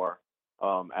anymore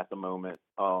at the moment.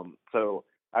 So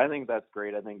I think that's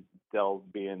great. I think Dell's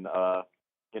being,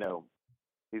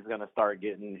 he's going to start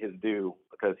getting his due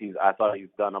because I thought he's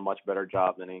done a much better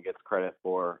job than he gets credit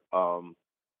for. And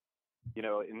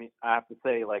I have to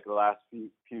say, like the last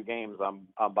few games,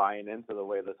 I'm buying into the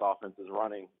way this offense is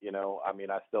running.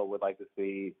 I still would like to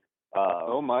see.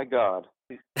 Oh my God!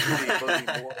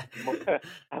 more.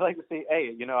 I'd like to see.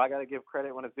 Hey, I got to give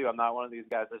credit when it's due. I'm not one of these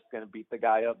guys that's going to beat the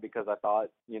guy up because I thought,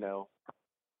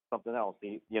 something else.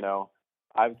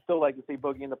 I'd still like to see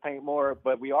Boogie in the paint more,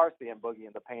 but we are seeing Boogie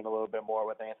in the paint a little bit more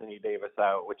with Anthony Davis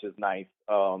out, which is nice.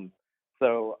 But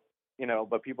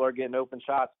people are getting open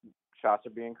shots. Shots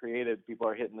are being created. People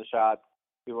are hitting the shots.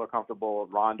 People are comfortable.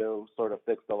 Rondo sort of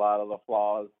fixed a lot of the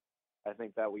flaws I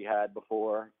think that we had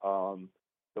before.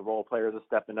 the role players are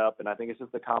stepping up, and I think it's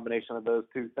just a combination of those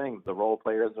two things. The role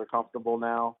players are comfortable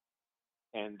now,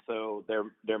 and so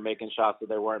they're making shots that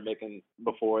they weren't making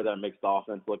before. That makes the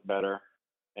offense look better.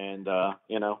 And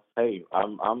hey,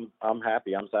 I'm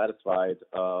happy. I'm satisfied.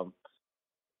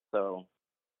 So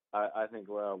I think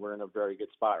we're in a very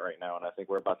good spot right now, and I think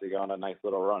we're about to go on a nice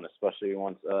little run, especially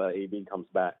once AB comes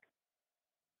back.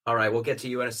 All right, we'll get to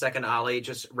you in a second, Oleh.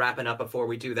 Just wrapping up before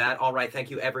we do that. All right, thank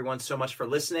you everyone so much for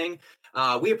listening.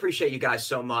 We appreciate you guys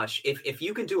so much. If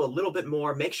you can do a little bit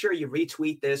more, make sure you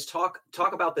retweet this, talk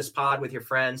about this pod with your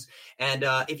friends, and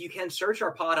if you can, search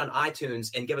our pod on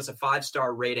iTunes and give us a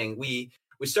 5-star rating. We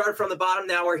started from the bottom,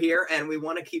 now we're here, and we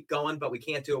want to keep going, but we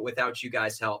can't do it without you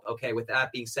guys' help. Okay, with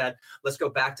that being said, let's go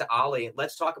back to Oleh.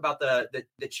 Let's talk about the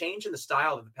change in the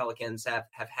style that the Pelicans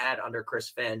have had under Chris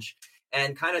Finch,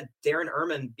 and kind of Darren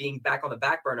Erman being back on the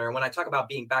back burner. And when I talk about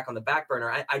being back on the back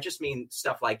burner, I just mean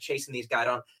stuff like chasing these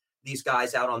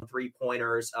guys out on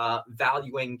three-pointers,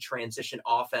 valuing transition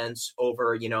offense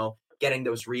over, getting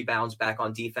those rebounds back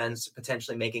on defense,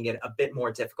 potentially making it a bit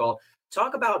more difficult.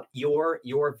 Talk about your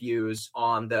views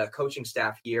on the coaching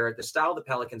staff here, the style the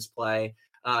Pelicans play.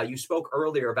 You spoke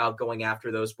earlier about going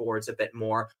after those boards a bit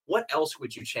more. What else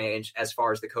would you change as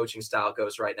far as the coaching style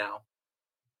goes right now?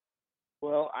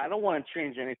 Well, I don't want to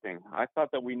change anything. I thought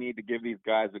that we need to give these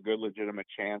guys a good, legitimate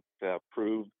chance to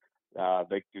prove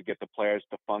they could get the players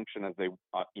to function as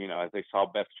they saw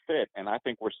best fit. And I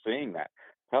think we're seeing that.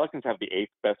 Pelicans have the 8th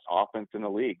best offense in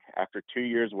the league after 2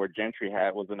 years where Gentry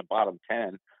was in the bottom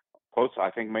 10, close,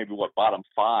 I think maybe bottom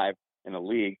 5 in the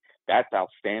league. That's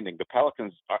outstanding. The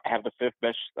Pelicans have the 5th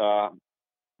best,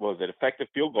 effective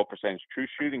field goal percentage, true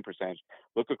shooting percentage.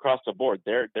 Look across the board.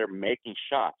 They're making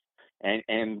shots.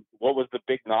 And what was the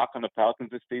big knock on the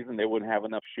Pelicans this season? They wouldn't have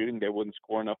enough shooting. They wouldn't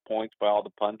score enough points by all the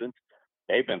pundits.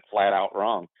 They've been flat out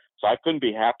wrong. So I couldn't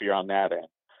be happier on that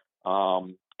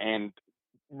end. And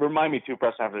remind me too,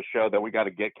 Preston, after the show that we got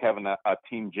to get Kevin a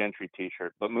Team Gentry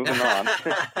T-shirt. But moving on,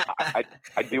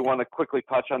 I do want to quickly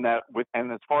touch on that.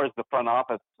 And as far as the front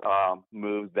office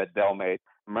moves that Dell made,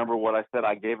 remember what I said?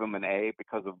 I gave him an A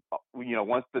because of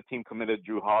once the team committed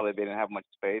Drew Holiday, they didn't have much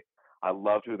space. I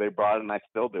loved who they brought, and I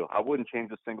still do. I wouldn't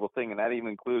change a single thing, and that even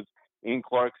includes Ian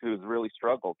Clark, who's really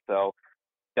struggled. So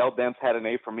Dell Demps had an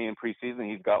A for me in preseason.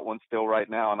 He's got one still right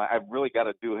now, and I've really got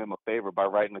to do him a favor by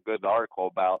writing a good article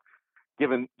about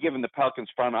giving the Pelicans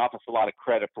front office a lot of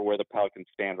credit for where the Pelicans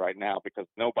stand right now, because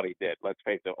nobody did. Let's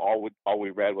face it, all we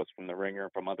read was from the Ringer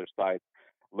and from other sites.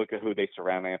 Look at who they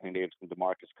surround Anthony Davis and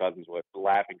DeMarcus Cousins with.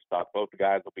 Laughing stock. Both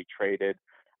guys will be traded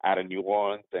out of New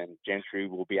Orleans, and Gentry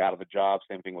will be out of a job.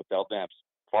 Same thing with Dell Demps.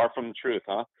 Far from the truth,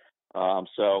 huh?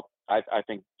 So I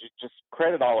think just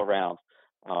credit all around.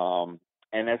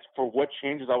 And as for what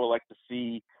changes I would like to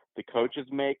see the coaches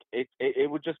make, it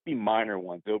would just be minor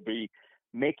ones. It'll be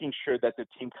making sure that the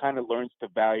team kind of learns to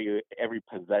value every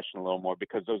possession a little more,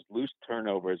 because those loose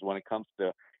turnovers when it comes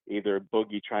to either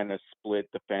Boogie trying to split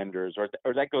defenders, or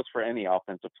that goes for any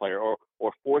offensive player,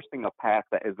 or forcing a pass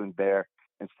that isn't there,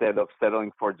 instead of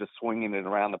settling for just swinging it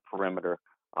around the perimeter.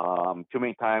 Too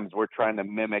many times we're trying to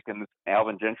mimic, and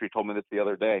Alvin Gentry told me this the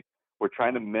other day, we're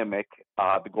trying to mimic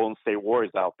the Golden State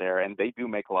Warriors out there, and they do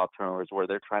make a lot of turnovers where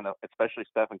they're trying to, especially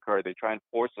Stephen Curry, they try and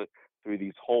force it through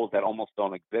these holes that almost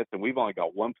don't exist, and we've only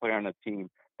got one player on the team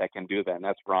that can do that, and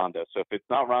that's Rondo. So if it's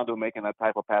not Rondo making that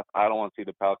type of pass, I don't want to see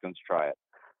the Pelicans try it.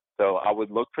 So I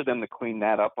would look for them to clean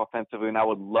that up offensively, and I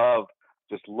would love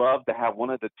to have one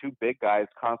of the two big guys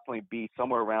constantly be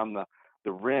somewhere around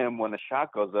the rim when the shot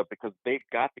goes up, because they've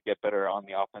got to get better on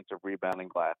the offensive rebounding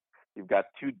glass. You've got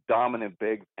two dominant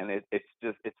bigs, and it's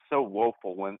so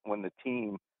woeful when the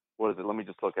team, what is it? Let me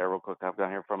just look at it real quick. I've got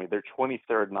here from me. They're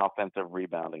 23rd in offensive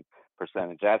rebounding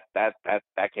percentage. That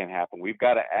can't happen. We've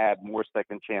got to add more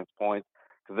second chance points,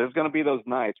 because there's going to be those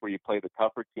nights where you play the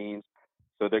tougher teams.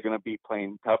 So they're going to be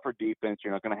playing tougher defense.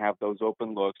 You're not going to have those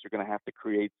open looks. You're going to have to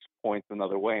create points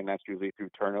another way, and that's usually through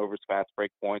turnovers, fast break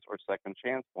points, or second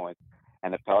chance points.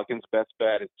 And the Pelicans' best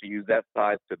bet is to use that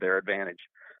size to their advantage.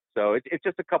 So it's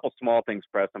just a couple small things,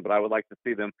 Preston, but I would like to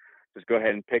see them just go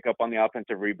ahead and pick up on the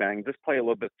offensive rebounding, just play a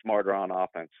little bit smarter on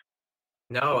offense.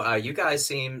 No, you guys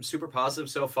seem super positive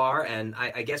so far, and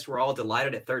I guess we're all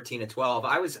delighted at 13-12.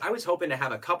 I was hoping to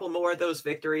have a couple more of those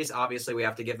victories. Obviously, we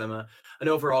have to give them an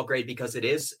overall grade because it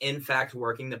is, in fact,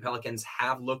 working. The Pelicans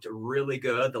have looked really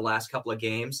good the last couple of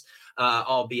games,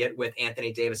 albeit with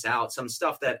Anthony Davis out. Some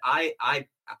stuff that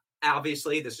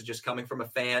obviously, this is just coming from a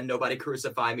fan. Nobody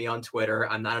crucify me on Twitter.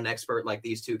 I'm not an expert like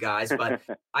these two guys, but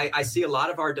I see a lot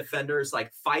of our defenders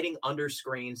like fighting under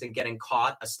screens and getting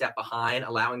caught a step behind,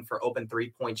 allowing for open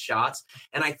 3-point shots.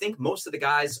 And I think most of the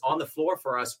guys on the floor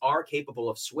for us are capable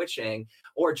of switching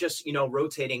or just,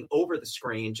 rotating over the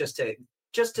screen just to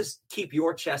keep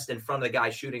your chest in front of the guy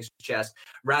shooting's chest,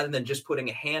 rather than just putting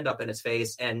a hand up in his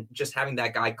face and just having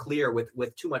that guy clear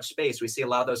with too much space. We see a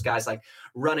lot of those guys like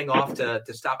running off to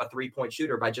stop a 3-point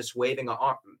shooter by just waving an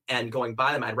arm and going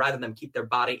by them. I'd rather them keep their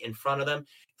body in front of them.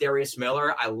 Darius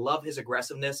Miller, I love his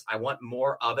aggressiveness. I want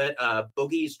more of it.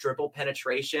 Boogie's dribble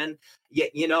penetration.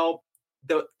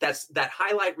 That's that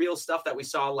highlight reel stuff that we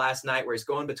saw last night where he's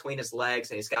going between his legs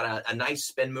and he's got a nice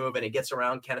spin move and he gets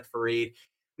around Kenneth Faried.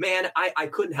 Man, I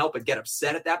couldn't help but get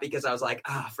upset at that because I was like,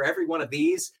 for every one of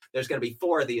these, there's going to be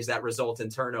 4 of these that result in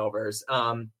turnovers.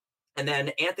 And then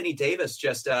Anthony Davis,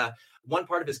 just one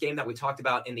part of his game that we talked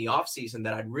about in the offseason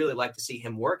that I'd really like to see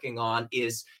him working on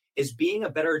is being a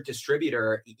better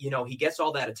distributor. He gets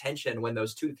all that attention when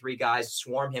those 2-3 guys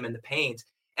swarm him in the paint.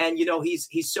 And,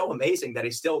 he's so amazing that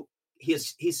he's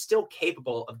still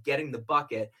capable of getting the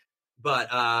bucket,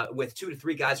 but with 2 to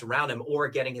 3 guys around him or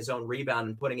getting his own rebound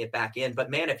and putting it back in.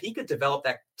 But man, if he could develop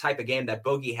that type of game that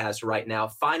Boogie has right now,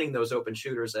 finding those open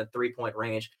shooters at 3-point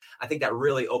range, I think that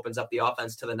really opens up the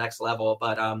offense to the next level.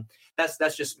 But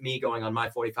that's just me going on my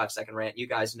 45-second rant. You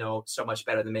guys know so much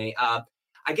better than me.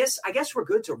 I guess we're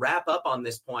good to wrap up on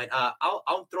this point.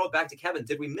 I'll throw it back to Kevin.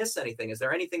 Did we miss anything? Is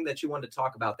there anything that you wanted to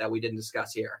talk about that we didn't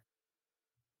discuss here?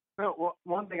 No, well,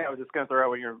 one thing I was just going to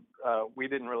throw out we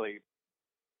didn't really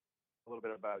a little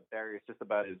bit about Darius, just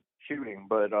about his shooting,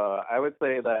 but I would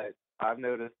say that I've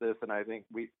noticed this, and I think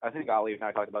Oleh and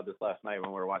I talked about this last night when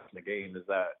we were watching the game, is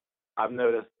that I've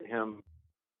noticed him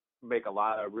make a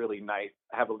lot of really nice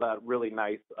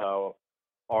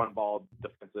on-ball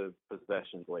defensive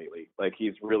possessions lately. Like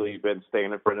he's really been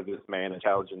staying in front of his man and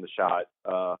challenging the shot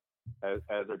as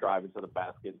they're driving to the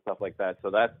basket and stuff like that. So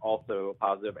that's also a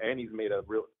positive, and he's made a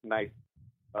real nice,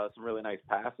 some really nice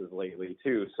passes lately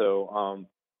too. So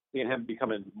seeing him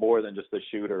becoming more than just a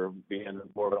shooter, being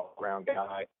more of an all-around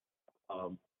guy,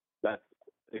 that's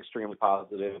extremely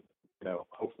positive.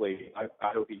 Hopefully, I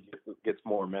hope he gets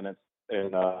more minutes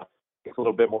and gets a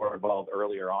little bit more involved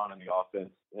earlier on in the offense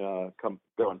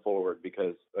going forward,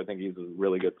 because I think he's a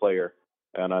really good player,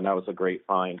 and that was a great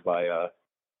find by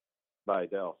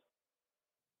Dell.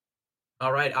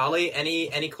 All right, Oleh,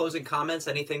 any closing comments?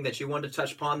 Anything that you wanted to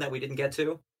touch upon that we didn't get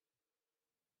to?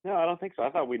 No, I don't think so.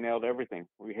 I thought we nailed everything.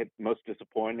 We hit most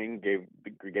disappointing, gave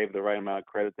the right amount of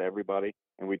credit to everybody,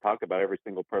 and we talked about every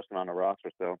single person on the roster.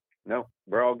 So, no,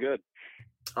 we're all good.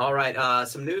 All right,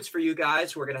 some news for you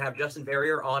guys. We're going to have Justin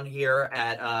Verrier on here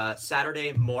at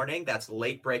Saturday morning. That's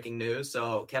late breaking news.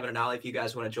 So Kevin and Oleh, if you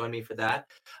guys want to join me for that,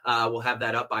 we'll have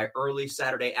that up by early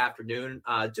Saturday afternoon,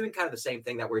 doing kind of the same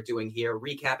thing that we're doing here,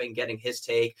 recapping, getting his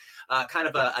take, kind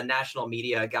of a national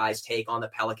media guy's take on the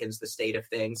Pelicans, the state of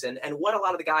things, and what a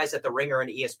lot of the guys at the Ringer and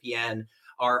ESPN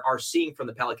are seeing from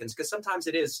the Pelicans, because sometimes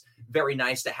it is very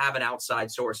nice to have an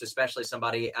outside source, especially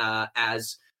somebody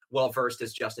as well-versed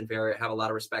as Justin Verrier. I have a lot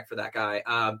of respect for that guy.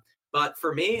 But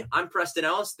for me, I'm Preston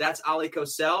Ellis. That's Oleh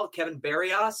Kosel, Kevin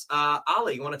Barrios.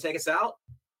 Oleh, you want to take us out?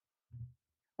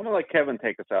 I'm going to let Kevin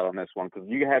take us out on this one because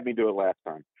you had me do it last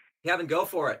time. Kevin, go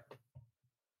for it.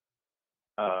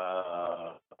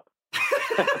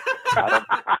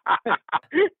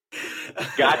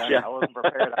 Gotcha. I wasn't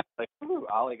prepared. I was like, ooh,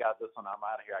 Oleh got this one. I'm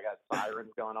out of here. I got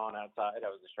sirens going on outside. I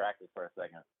was distracted for a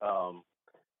second.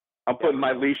 I'm putting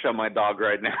my leash on my dog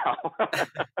right now.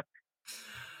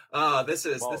 Oh, this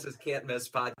is can't miss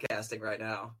podcasting right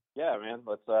now. Yeah, man.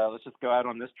 Let's just go out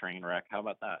on this train wreck. How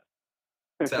about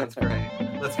that? Sounds great.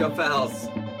 Let's go, Pels.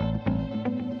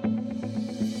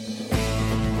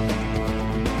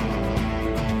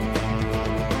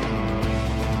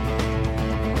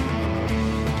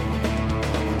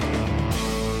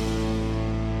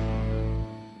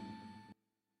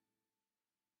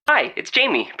 Hi, it's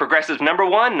Jamie, Progressive's #1,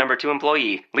 #2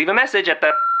 employee. Leave a message at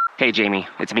the... Hey, Jamie,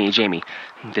 it's me, Jamie.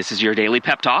 This is your daily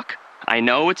pep talk. I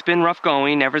know it's been rough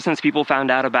going ever since people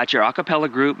found out about your a cappella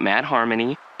group, Mad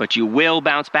Harmony, but you will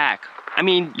bounce back. I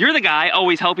mean, you're the guy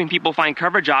always helping people find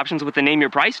coverage options with the Name Your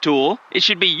Price tool. It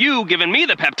should be you giving me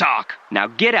the pep talk. Now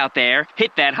get out there,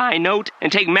 hit that high note,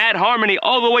 and take Mad Harmony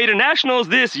all the way to nationals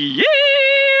this year!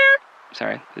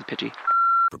 Sorry, this is pitchy.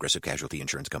 Progressive Casualty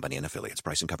Insurance Company and Affiliates.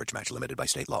 Price and coverage match limited by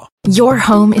state law. Your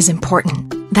home is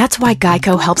important. That's why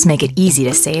Geico helps make it easy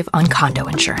to save on condo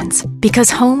insurance. Because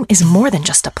home is more than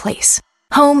just a place.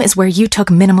 Home is where you took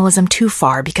minimalism too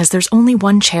far because there's only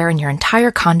one chair in your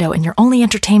entire condo and your only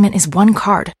entertainment is one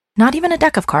card. Not even a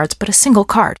deck of cards, but a single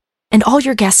card. And all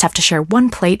your guests have to share one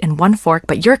plate and one fork,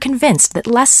 but you're convinced that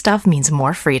less stuff means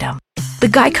more freedom. The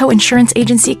Geico Insurance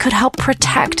Agency could help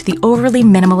protect the overly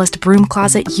minimalist broom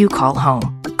closet you call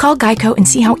home. Call Geico and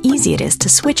see how easy it is to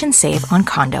switch and save on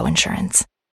condo insurance.